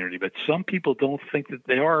deaf community, but some people don't think that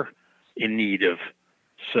they are in need of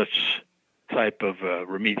such type of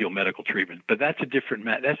remedial medical treatment. But that's a different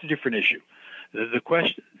issue. The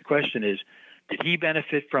question is, did he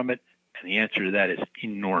benefit from it? And the answer to that is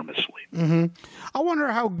enormously. Mm-hmm. I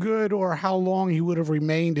wonder how good or how long he would have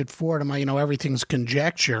remained at Fordham. Everything's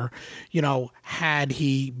conjecture, had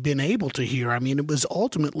he been able to hear. I mean, it was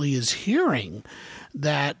ultimately his hearing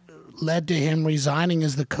that led to him resigning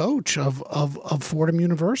as the coach of Fordham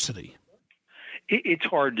University. It's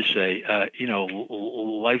hard to say.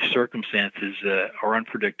 Life circumstances are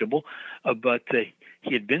unpredictable, but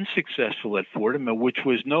he had been successful at Fordham, which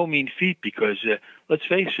was no mean feat because, let's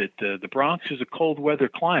face it, the Bronx is a cold weather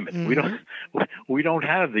climate. Mm-hmm. We don't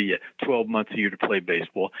have the 12 months a year to play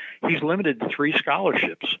baseball. He's limited to 3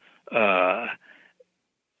 scholarships.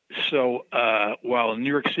 So while New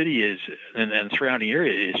York City is and the surrounding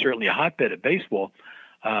area is certainly a hotbed of baseball,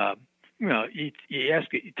 you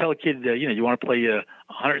tell a kid, you want to play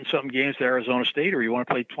 100 and something games at Arizona State, or you want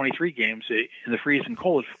to play 23 games in the freezing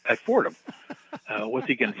cold at Fordham. What's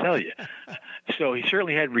he going to tell you? So he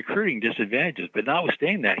certainly had recruiting disadvantages, but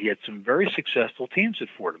notwithstanding that, he had some very successful teams at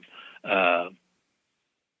Fordham.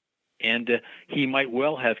 And he might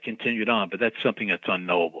well have continued on, but that's something that's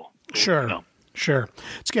unknowable. Sure. Sure.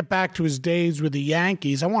 Let's get back to his days with the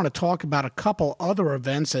Yankees. I want to talk about a couple other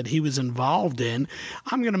events that he was involved in.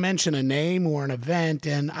 I'm going to mention a name or an event,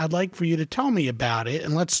 and I'd like for you to tell me about it.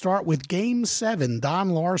 And let's start with Game 7,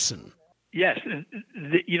 Don Larson. Yes.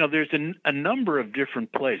 There's a number of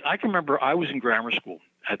different plays. I can remember I was in grammar school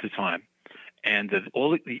at the time, and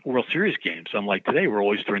all the World Series games, unlike today, were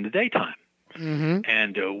always during the daytime. Mm-hmm.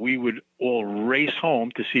 And we would all race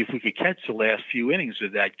home to see if we could catch the last few innings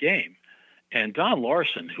of that game. And Don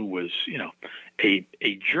Larson, who was,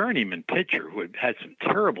 a journeyman pitcher who had some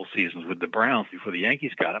terrible seasons with the Browns before the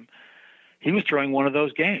Yankees got him, he was throwing one of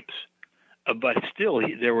those games. But still,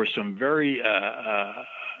 there were some very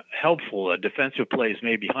helpful defensive plays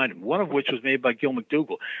made behind him, one of which was made by Gil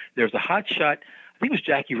McDougald. There's a hot shot, I think it was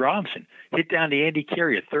Jackie Robinson, hit down to Andy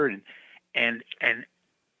Carey at third, and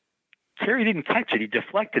Carey didn't catch it. He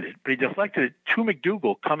deflected it, but he deflected it to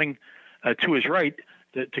McDougald coming to his right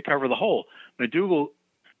to cover the hole. McDougald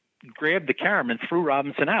grabbed the carom and threw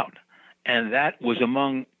Robinson out. And that was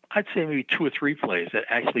among, I'd say, maybe 2 or 3 plays that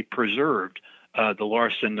actually preserved the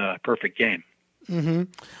Larson perfect game. Mm-hmm.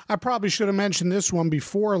 I probably should have mentioned this one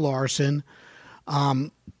before Larson,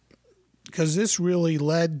 because this really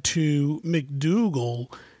led to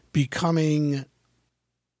McDougald becoming,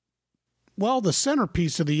 the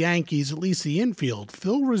centerpiece of the Yankees, at least the infield.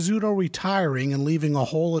 Phil Rizzuto retiring and leaving a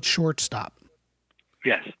hole at shortstop.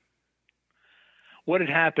 Yes. What had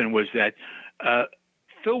happened was that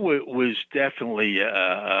Phil was definitely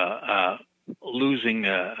losing.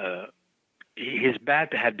 His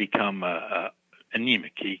bat had become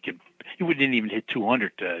anemic. He wouldn't even hit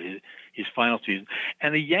 200 his final season,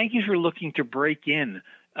 and the Yankees were looking to break in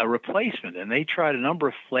a replacement, and they tried a number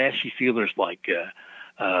of flashy fielders like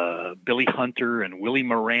Billy Hunter and Willie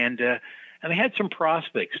Miranda, and they had some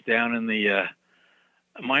prospects down in the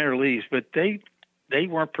minor leagues, but they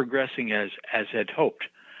weren't progressing as had hoped.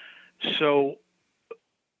 So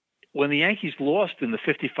when the Yankees lost in the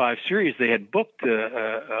 55 series, they had booked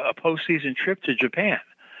a postseason trip to Japan.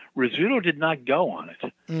 Rizzuto did not go on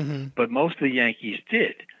it, mm-hmm. but most of the Yankees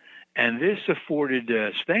did. And this afforded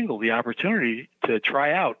Stengel the opportunity to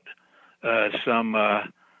try out some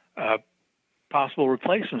possible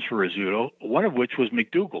replacements for Rizzuto, one of which was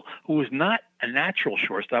McDougald, who was not a natural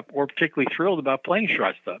shortstop or particularly thrilled about playing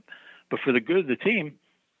shortstop. But for the good of the team,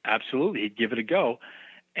 absolutely, he'd give it a go.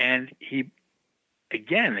 And he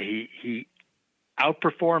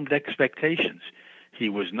outperformed expectations. He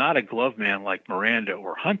was not a glove man like Miranda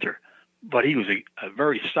or Hunter, but he was a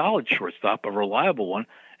very solid shortstop, a reliable one.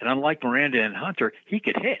 And unlike Miranda and Hunter, he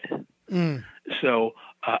could hit. So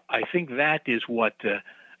I think that is what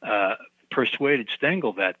persuaded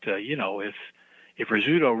Stengel that, if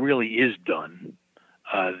Rizzuto really is done,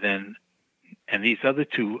 then, and these other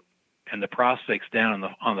two and the prospects down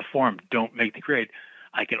on the farm don't make the grade,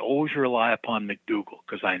 I can always rely upon McDougald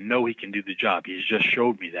because I know he can do the job. He's just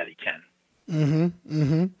showed me that he can.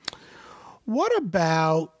 What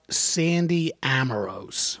about Sandy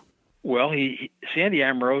Amorose? Well, Sandy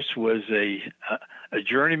Amorose was a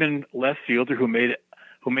journeyman left fielder who made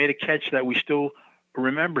a catch that we still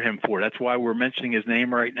remember him for. That's why we're mentioning his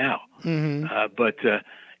name right now. But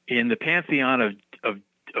in the pantheon of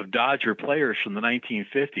Dodger players from the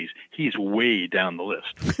 1950s, he's way down the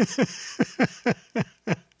list.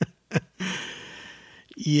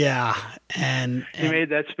 Yeah, and he made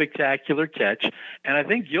that spectacular catch, and I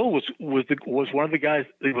think Gil was one of the guys.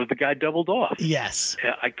 It was the guy doubled off. Yes,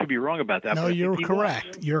 I could be wrong about that. No, you're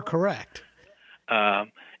correct. You're correct.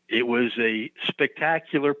 It was a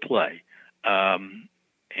spectacular play, it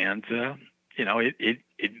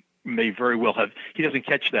may very well have. He doesn't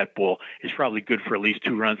catch that ball. It's probably good for at least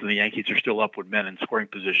 2 runs, and the Yankees are still up with men in scoring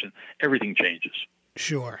position. Everything changes.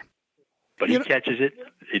 Sure, but he catches it.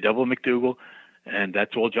 He double McDougald. And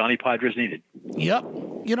that's all Johnny Padres needed. Yep.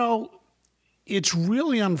 It's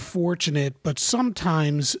really unfortunate, but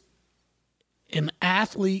sometimes an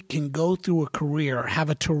athlete can go through a career, have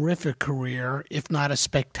a terrific career, if not a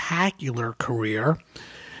spectacular career.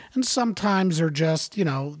 And sometimes they're just,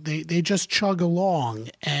 they just chug along.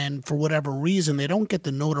 And for whatever reason, they don't get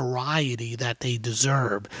the notoriety that they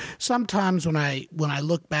deserve. Sometimes when I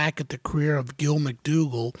look back at the career of Gil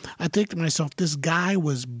McDougald, I think to myself, this guy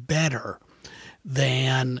was better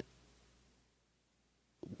than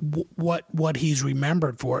what he's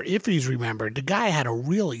remembered for, if he's remembered. The guy had a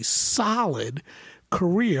really solid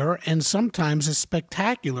career and sometimes a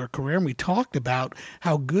spectacular career, and we talked about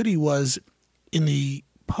how good he was in the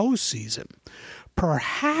postseason.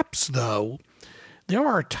 Perhaps, though, there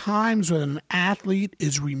are times when an athlete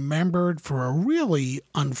is remembered for a really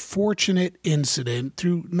unfortunate incident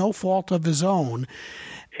through no fault of his own.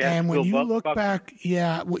 Yeah, and when you look back,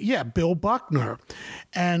 Bill Buckner.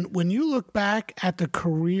 And when you look back at the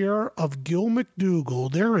career of Gil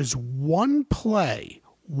McDougald, there is one play,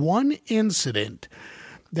 one incident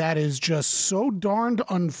that is just so darned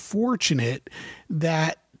unfortunate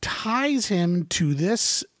that ties him to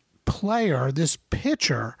this player, this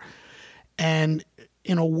pitcher. And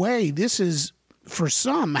in a way, this is, for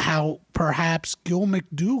some, how perhaps Gil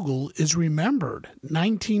McDougald is remembered.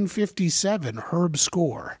 1957, Herb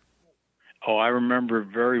score. Oh, I remember it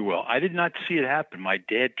very well. I did not see it happen. My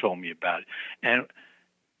dad told me about it. And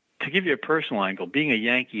to give you a personal angle, being a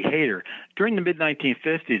Yankee hater, during the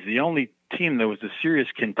mid-1950s, the only team that was a serious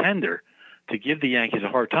contender to give the Yankees a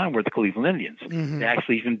hard time were the Cleveland Indians. They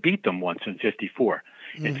actually even beat them once in 54.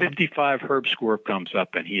 In 55, Herb Score comes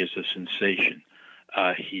up, and he is a sensation.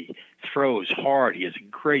 He throws hard. He has a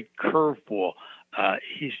great curveball.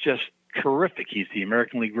 He's just terrific. He's the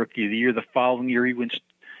American League Rookie of the Year. The following year, he wins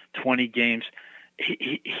 20 games.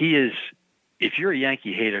 He is, if you're a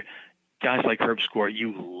Yankee hater, guys like Herb Score,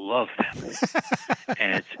 you love them.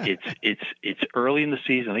 And it's early in the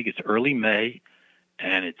season. I think it's early May,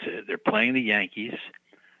 and they're playing the Yankees.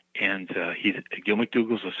 And Gil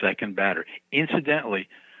McDougald's the second batter. Incidentally,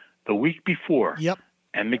 the week before,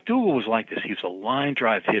 and McDougald was like this. He was a line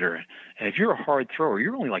drive hitter. And if you're a hard thrower,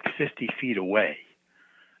 you're only like 50 feet away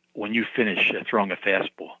when you finish throwing a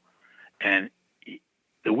fastball. And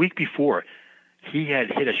the week before, he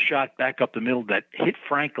had hit a shot back up the middle that hit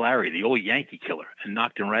Frank Larry, the old Yankee killer, and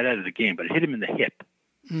knocked him right out of the game, but it hit him in the hip.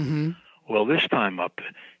 Well, this time up,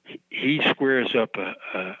 he squares up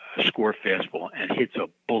a Score fastball and hits a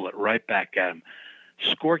bullet right back at him.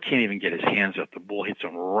 Score can't even get his hands up. The ball hits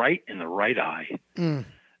him right in the right eye. The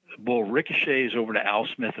ball ricochets over to Al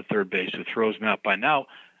Smith at third base, who throws him out. By now,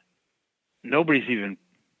 nobody's even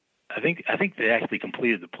 – I think they actually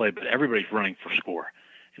completed the play, but everybody's running for Score.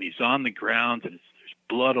 And he's on the ground, and there's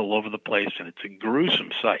blood all over the place, and it's a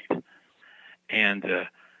gruesome sight. And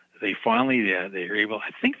they finally they're able.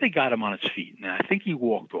 I think they got him on his feet. Now I think he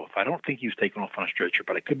walked off. I don't think he was taken off on a stretcher,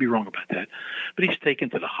 but I could be wrong about that. But he's taken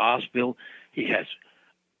to the hospital. He has,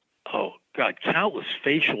 countless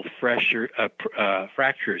facial fractures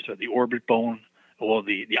of the orbit bone or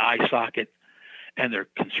the eye socket, and they're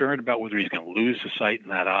concerned about whether he's going to lose the sight in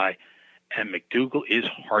that eye. And McDougald is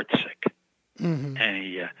heartsick,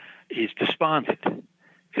 and he's despondent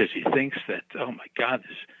because he thinks that, oh my God,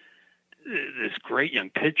 this great young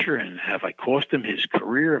pitcher, and have I cost him his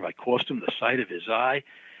career? Have I cost him the sight of his eye?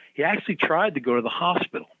 He actually tried to go to the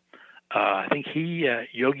hospital. I think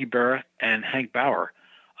Yogi Berra and Hank Bauer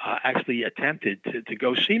actually attempted to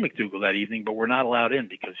go see McDougald that evening, but were not allowed in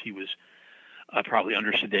because he was probably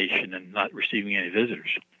under sedation and not receiving any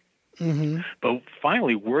visitors. But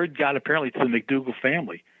finally, word got apparently to the McDougald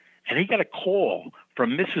family, and he got a call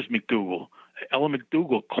from Mrs. McDougald. Ella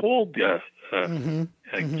McDougald called Gil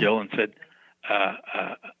and said,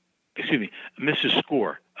 Mrs.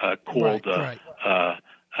 Score called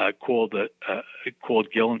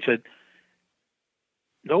called Gil and said,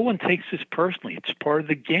 no one takes this personally. It's part of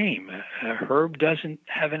the game. Herb doesn't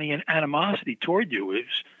have any animosity toward you.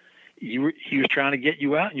 He was trying to get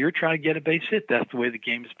you out, and you're trying to get a base hit. That's the way the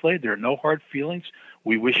game is played. There are no hard feelings.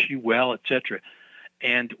 We wish you well, etc.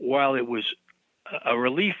 And while it was a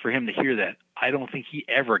relief for him to hear that, I don't think he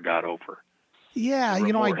ever got over. Yeah,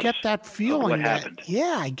 I get that feeling.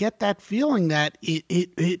 I get that feeling that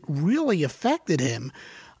it really affected him.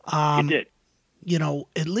 It did.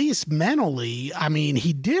 At least mentally. I mean,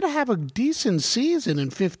 he did have a decent season in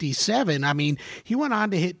 57. I mean, he went on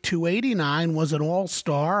to hit 289, was an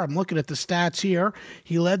all-star. I'm looking at the stats here.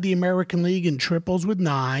 He led the American League in triples with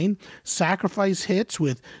 9, sacrifice hits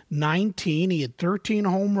with 19. He had 13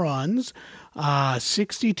 home runs,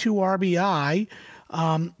 62 RBI.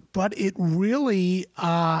 But it really,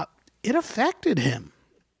 it affected him.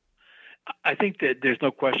 I think that there's no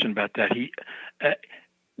question about that.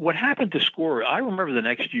 What happened to Score, I remember the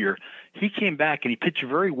next year, he came back and he pitched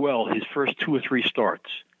very well his first 2 or 3 starts.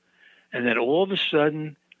 And then all of a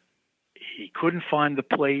sudden, he couldn't find the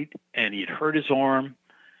plate, and he'd hurt his arm,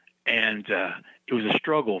 and it was a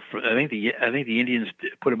struggle. I think the Indians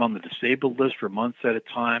put him on the disabled list for months at a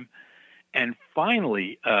time. And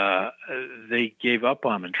finally, they gave up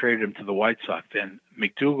on him and traded him to the White Sox, and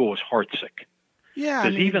McDougald was heartsick. Yeah,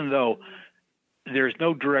 because even though there's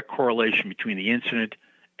no direct correlation between the incident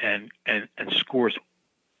and Score's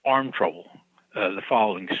arm trouble the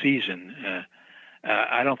following season,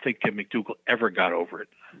 I don't think McDougald ever got over it.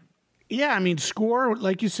 Yeah, I mean, Score,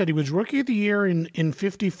 like you said, he was Rookie of the Year in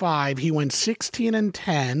 55. He went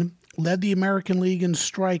 16-10, led the American League in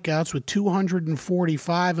strikeouts with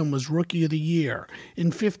 245, and was Rookie of the Year.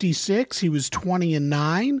 In 56, he was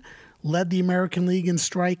 20-9, led the American League in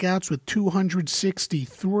strikeouts with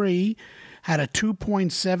 263, had a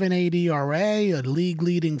 2.78 ERA, a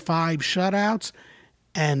league-leading 5 shutouts,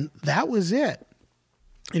 and that was it.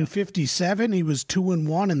 In 57, he was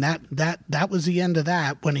 2-1, and that was the end of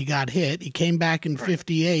that when he got hit. He came back in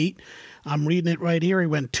 58. I'm reading it right here. He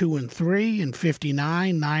went 2-3 in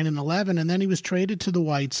 59, 9-11, and then he was traded to the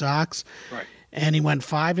White Sox. Right. And he went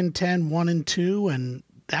 5-10, 1-2, and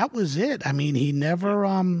that was it. I mean, he never.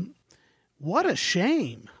 What a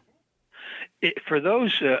shame. For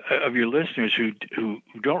those of your listeners who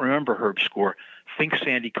don't remember Herb Score, think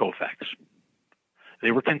Sandy Koufax.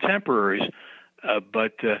 They were contemporaries,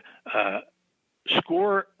 but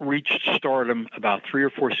Score reached stardom about 3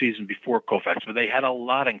 or 4 seasons before Koufax, but they had a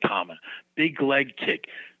lot in common. Big leg kick,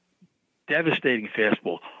 devastating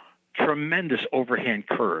fastball, tremendous overhand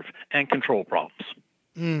curve, and control problems.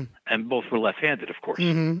 And both were left-handed, of course.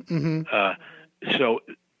 So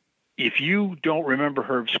if you don't remember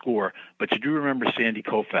Herb Score, but you do remember Sandy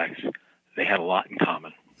Koufax, they had a lot in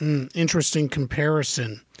common. Interesting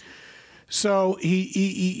comparison. So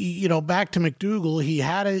he back to McDougald, he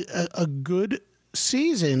had a good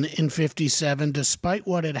season in 57 despite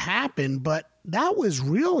what had happened, but that was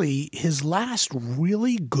really his last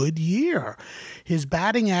really good year. His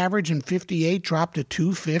batting average in 58 dropped to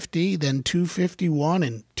 250, then 251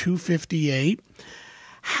 and 258.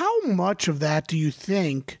 How much of that do you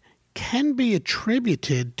think can be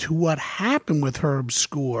attributed to what happened with Herb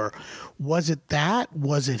Score? Was it that?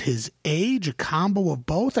 Was it his age? A combo of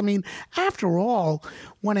both? I mean, after all,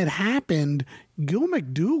 when it happened, Gil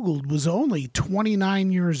McDougald was only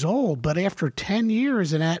 29 years old, but after 10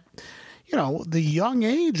 years and at, the young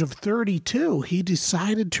age of 32, he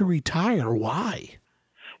decided to retire. Why?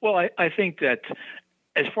 Well, I think that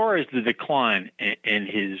as far as the decline in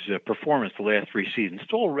his performance the last 3 seasons,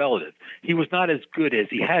 it's all relative. He was not as good as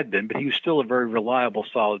he had been, but he was still a very reliable,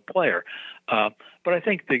 solid player. But I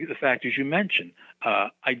think the fact, as you mentioned,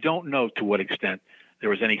 I don't know to what extent there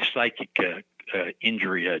was any psychic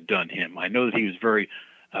injury done him. I know that he was very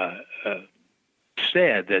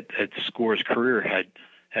sad that Score's career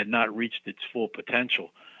had not reached its full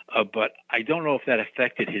potential. but I don't know if that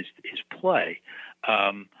affected his play.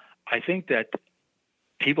 I think that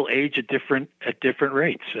people age at different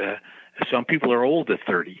rates. Some people are old at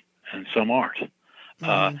 30, and some aren't.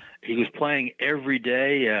 He was playing every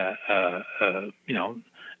day,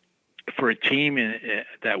 for a team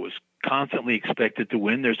that was constantly expected to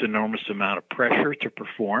win. There's an enormous amount of pressure to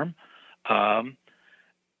perform.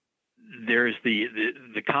 There's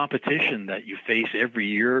the competition that you face every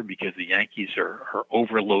year because the Yankees are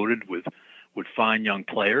overloaded with fine young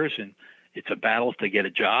players, and it's a battle to get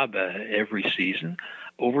a job every season.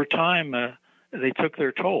 Over time, they took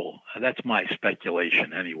their toll. That's my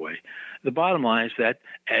speculation anyway. The bottom line is that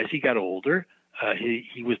as he got older,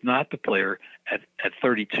 he was not the player at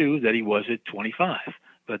 32 that he was at 25.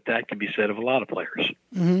 But that can be said of a lot of players.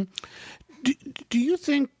 Mm-hmm. Do you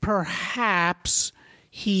think perhaps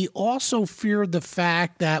he also feared the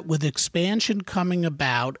fact that with expansion coming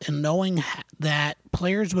about and knowing that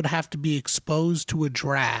players would have to be exposed to a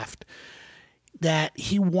draft, that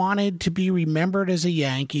he wanted to be remembered as a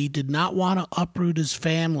Yankee, did not want to uproot his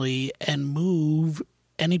family and move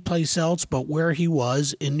anyplace else but where he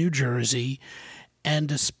was in New Jersey, and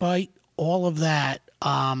despite all of that,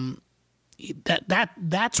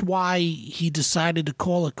 that's why he decided to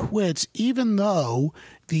call it quits, even though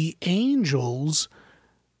the Angels,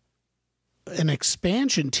 an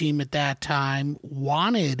expansion team at that time,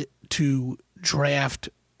 wanted to draft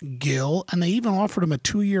Gil, and they even offered him a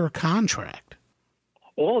 2-year contract.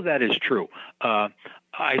 All of that is true.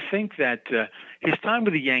 I think that his time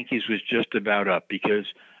with the Yankees was just about up because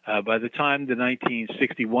by the time the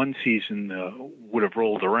 1961 season would have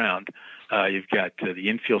rolled around, you've got the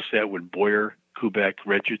infield set with Boyer, Kubek,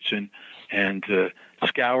 Richardson, and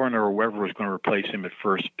Skowron or whoever was going to replace him at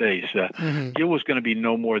first base. Gil was going to be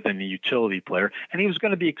no more than a utility player, and he was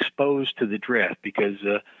going to be exposed to the draft because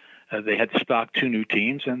they had to stock 2 new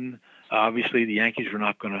teams, and obviously the Yankees were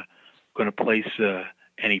not going to place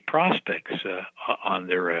any prospects on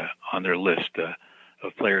their list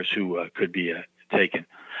of players who could be taken.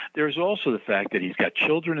 There's also the fact that he's got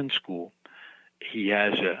children in school. He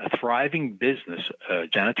has a thriving business,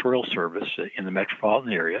 janitorial service in the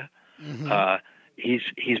metropolitan area.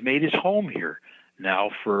 He's made his home here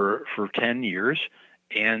now for 10 years,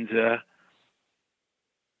 and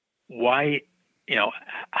why?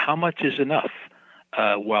 How much is enough?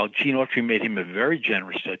 While Gene Autry made him a very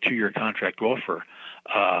generous 2-year contract offer,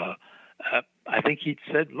 I think he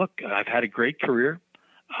said, "Look, I've had a great career.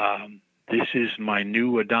 This is my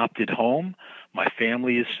new adopted home. My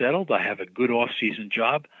family is settled. I have a good off-season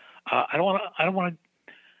job. I don't want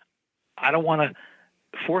to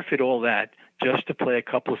forfeit all that just to play a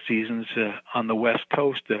couple of seasons on the West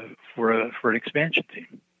Coast for an expansion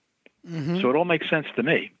team." So it all makes sense to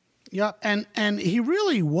me. Yeah, and he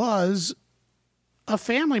really was a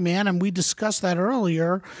family man, and we discussed that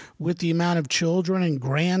earlier with the amount of children and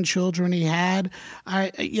grandchildren he had.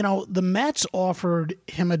 The Mets offered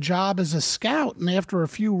him a job as a scout, and after a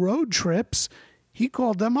few road trips, he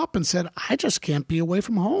called them up and said, "I just can't be away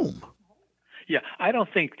from home." Yeah, I don't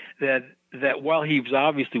think that while he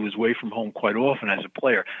was away from home quite often as a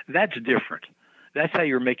player, that's different. That's how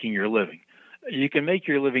you're making your living. You can make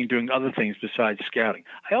your living doing other things besides scouting.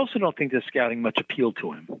 I also don't think that scouting much appealed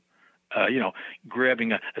to him.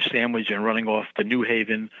 Grabbing a sandwich and running off to New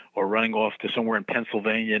Haven or running off to somewhere in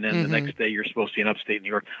Pennsylvania, and then the next day you're supposed to be in upstate New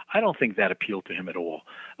York. I don't think that appealed to him at all,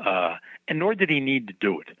 and nor did he need to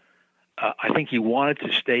do it. I think he wanted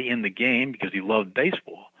to stay in the game because he loved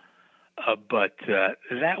baseball, but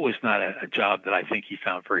that was not a job that I think he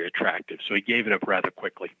found very attractive, so he gave it up rather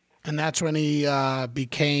quickly. And that's when he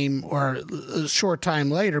became, or a short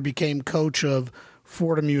time later, became coach of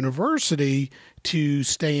Fordham University to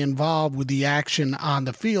stay involved with the action on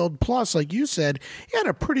the field. Plus, like you said, he had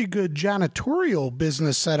a pretty good janitorial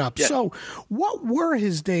business set up. Yeah. So what were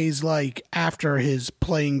his days like after his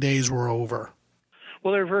playing days were over?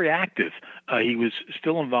 Well, they were very active. He was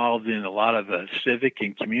still involved in a lot of civic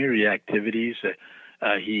and community activities.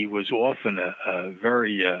 He was often a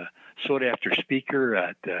very sought-after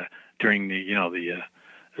speaker during the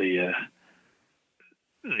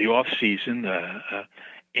off season,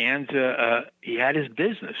 and he had his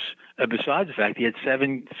business. Besides the fact he had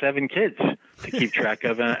seven kids to keep track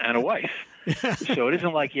of and a wife, so it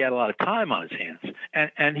isn't like he had a lot of time on his hands.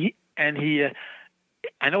 And he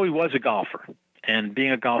I know he was a golfer. And being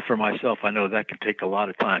a golfer myself, I know that can take a lot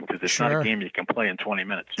of time because it's not a game you can play in 20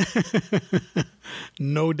 minutes.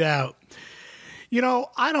 No doubt.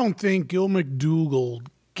 I don't think Gil McDougald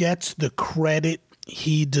gets the credit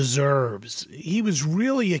he deserves. He was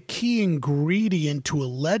really a key ingredient to a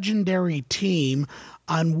legendary team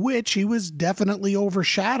on which he was definitely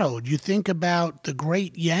overshadowed. You think about the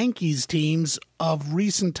great Yankees teams of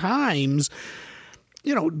recent times,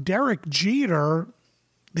 Derek Jeter,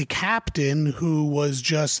 the captain, who was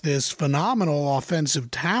just this phenomenal offensive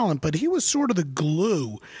talent, but he was sort of the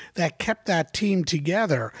glue that kept that team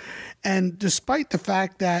together. And despite the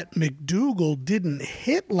fact that McDougald didn't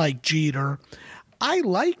hit like Jeter, I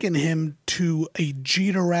liken him to a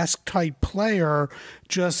Jeter-esque type player,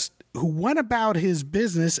 just who went about his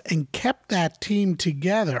business and kept that team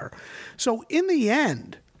together. So in the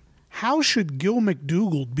end, how should Gil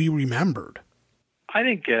McDougald be remembered? I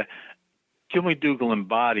think Gil McDougald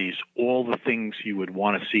embodies all the things you would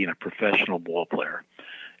want to see in a professional ball player.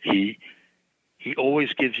 He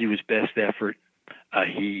always gives you his best effort.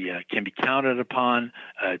 He can be counted upon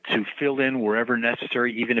to fill in wherever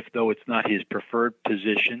necessary, even if though it's not his preferred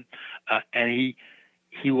position. And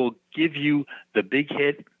he will give you the big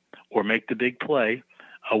hit or make the big play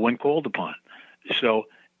when called upon. So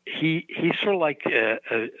he's sort of like the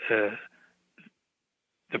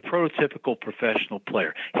prototypical professional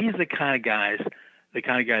player. He's the kind of guy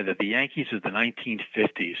that the Yankees of the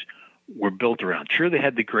 1950s were built around. Sure, they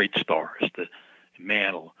had the great stars, the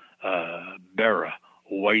Mantle, Berra,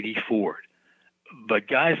 Whitey, Ford, but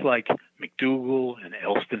guys like McDougald and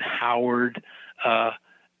Elston Howard,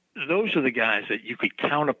 those are the guys that you could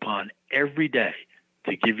count upon every day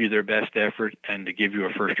to give you their best effort and to give you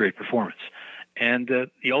a first-rate performance. And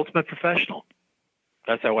the ultimate professional.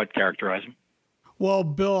 That's how I'd characterize him. Well,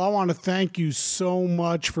 Bill, I want to thank you so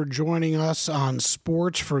much for joining us on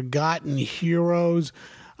Sports Forgotten Heroes.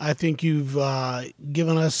 I think you've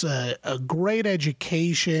given us a great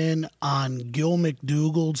education on Gil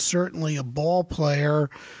McDougald, certainly a ball player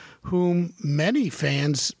whom many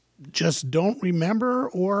fans just don't remember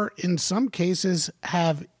or in some cases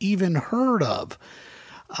have even heard of.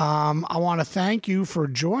 I want to thank you for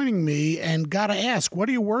joining me, and got to ask, what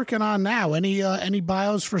are you working on now? Any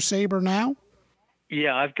bios for Saber now?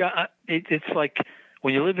 Yeah, I've got. It's like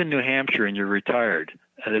when you live in New Hampshire and you're retired.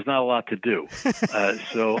 There's not a lot to do.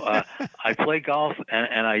 So I play golf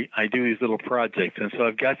and I do these little projects. And so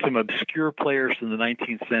I've got some obscure players from the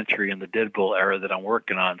 19th century and the Dead Bull era that I'm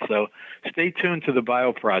working on. So stay tuned to the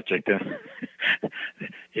bio project.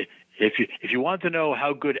 If you want to know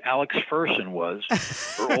how good Alex Ferguson was,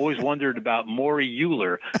 or always wondered about Maury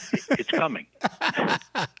Euler, it's coming.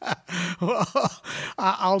 Well,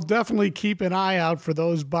 I'll definitely keep an eye out for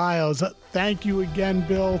those bios. Thank you again,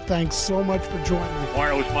 Bill. Thanks so much for joining me.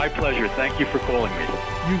 Warren, it was my pleasure. Thank you for calling me.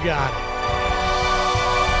 You got it.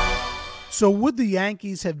 So would the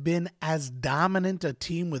Yankees have been as dominant a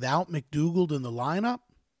team without McDougald in the lineup?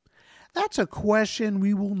 That's a question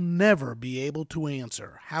we will never be able to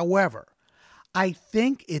answer. However, I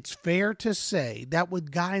think it's fair to say that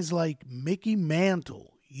with guys like Mickey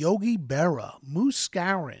Mantle, Yogi Berra, Moose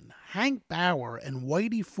Skowron, Hank Bauer, and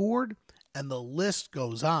Whitey Ford, and the list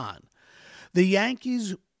goes on, the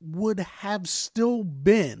Yankees would have still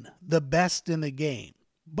been the best in the game.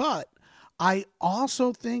 But I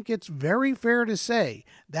also think it's very fair to say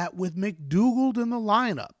that with McDougald in the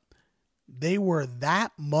lineup, they were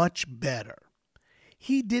that much better.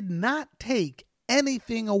 He did not take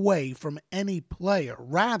anything away from any player.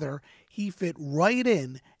 Rather, he fit right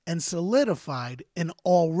in and solidified an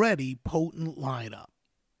already potent lineup.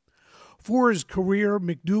 For his career,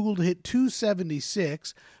 McDougald hit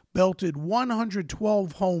 .276, belted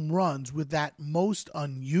 112 home runs with that most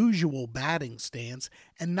unusual batting stance,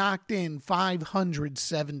 and knocked in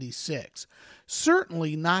 576.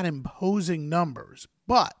 Certainly not imposing numbers,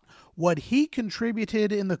 but what he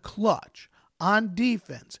contributed in the clutch, on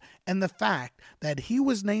defense, and the fact that he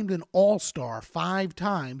was named an All-Star 5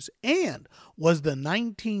 times and was the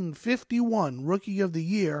 1951 Rookie of the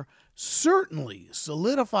Year certainly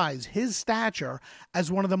solidifies his stature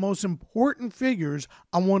as one of the most important figures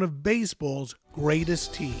on one of baseball's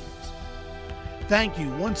greatest teams. Thank you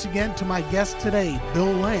once again to my guest today,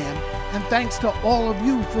 Bill Lamb, and thanks to all of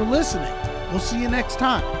you for listening. We'll see you next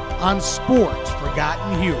time on Sports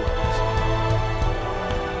Forgotten Heroes.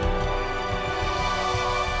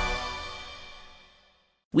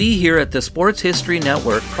 We here at the Sports History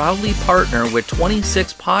Network proudly partner with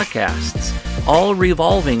 26 podcasts, all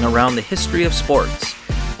revolving around the history of sports.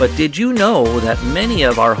 But did you know that many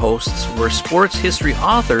of our hosts were sports history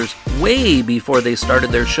authors way before they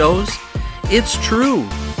started their shows? It's true.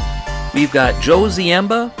 We've got Joe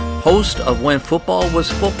Ziemba, host of When Football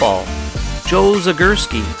Was Football, Joe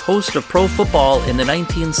Zagurski, host of Pro Football in the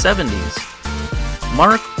 1970s,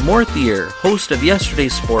 Mark Morthier, host of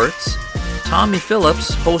Yesterday's Sports, Tommy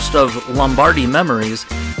Phillips, host of Lombardi Memories,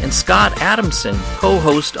 and Scott Adamson,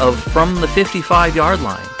 co-host of From the 55-Yard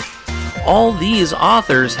Line. All these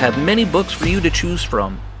authors have many books for you to choose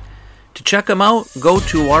from. To check them out, go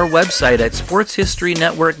to our website at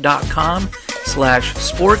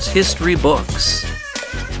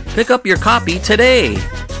sportshistorynetwork.com/sportshistorybooks. Pick up your copy today.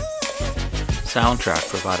 Soundtrack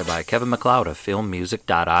provided by Kevin MacLeod of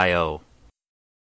filmmusic.io.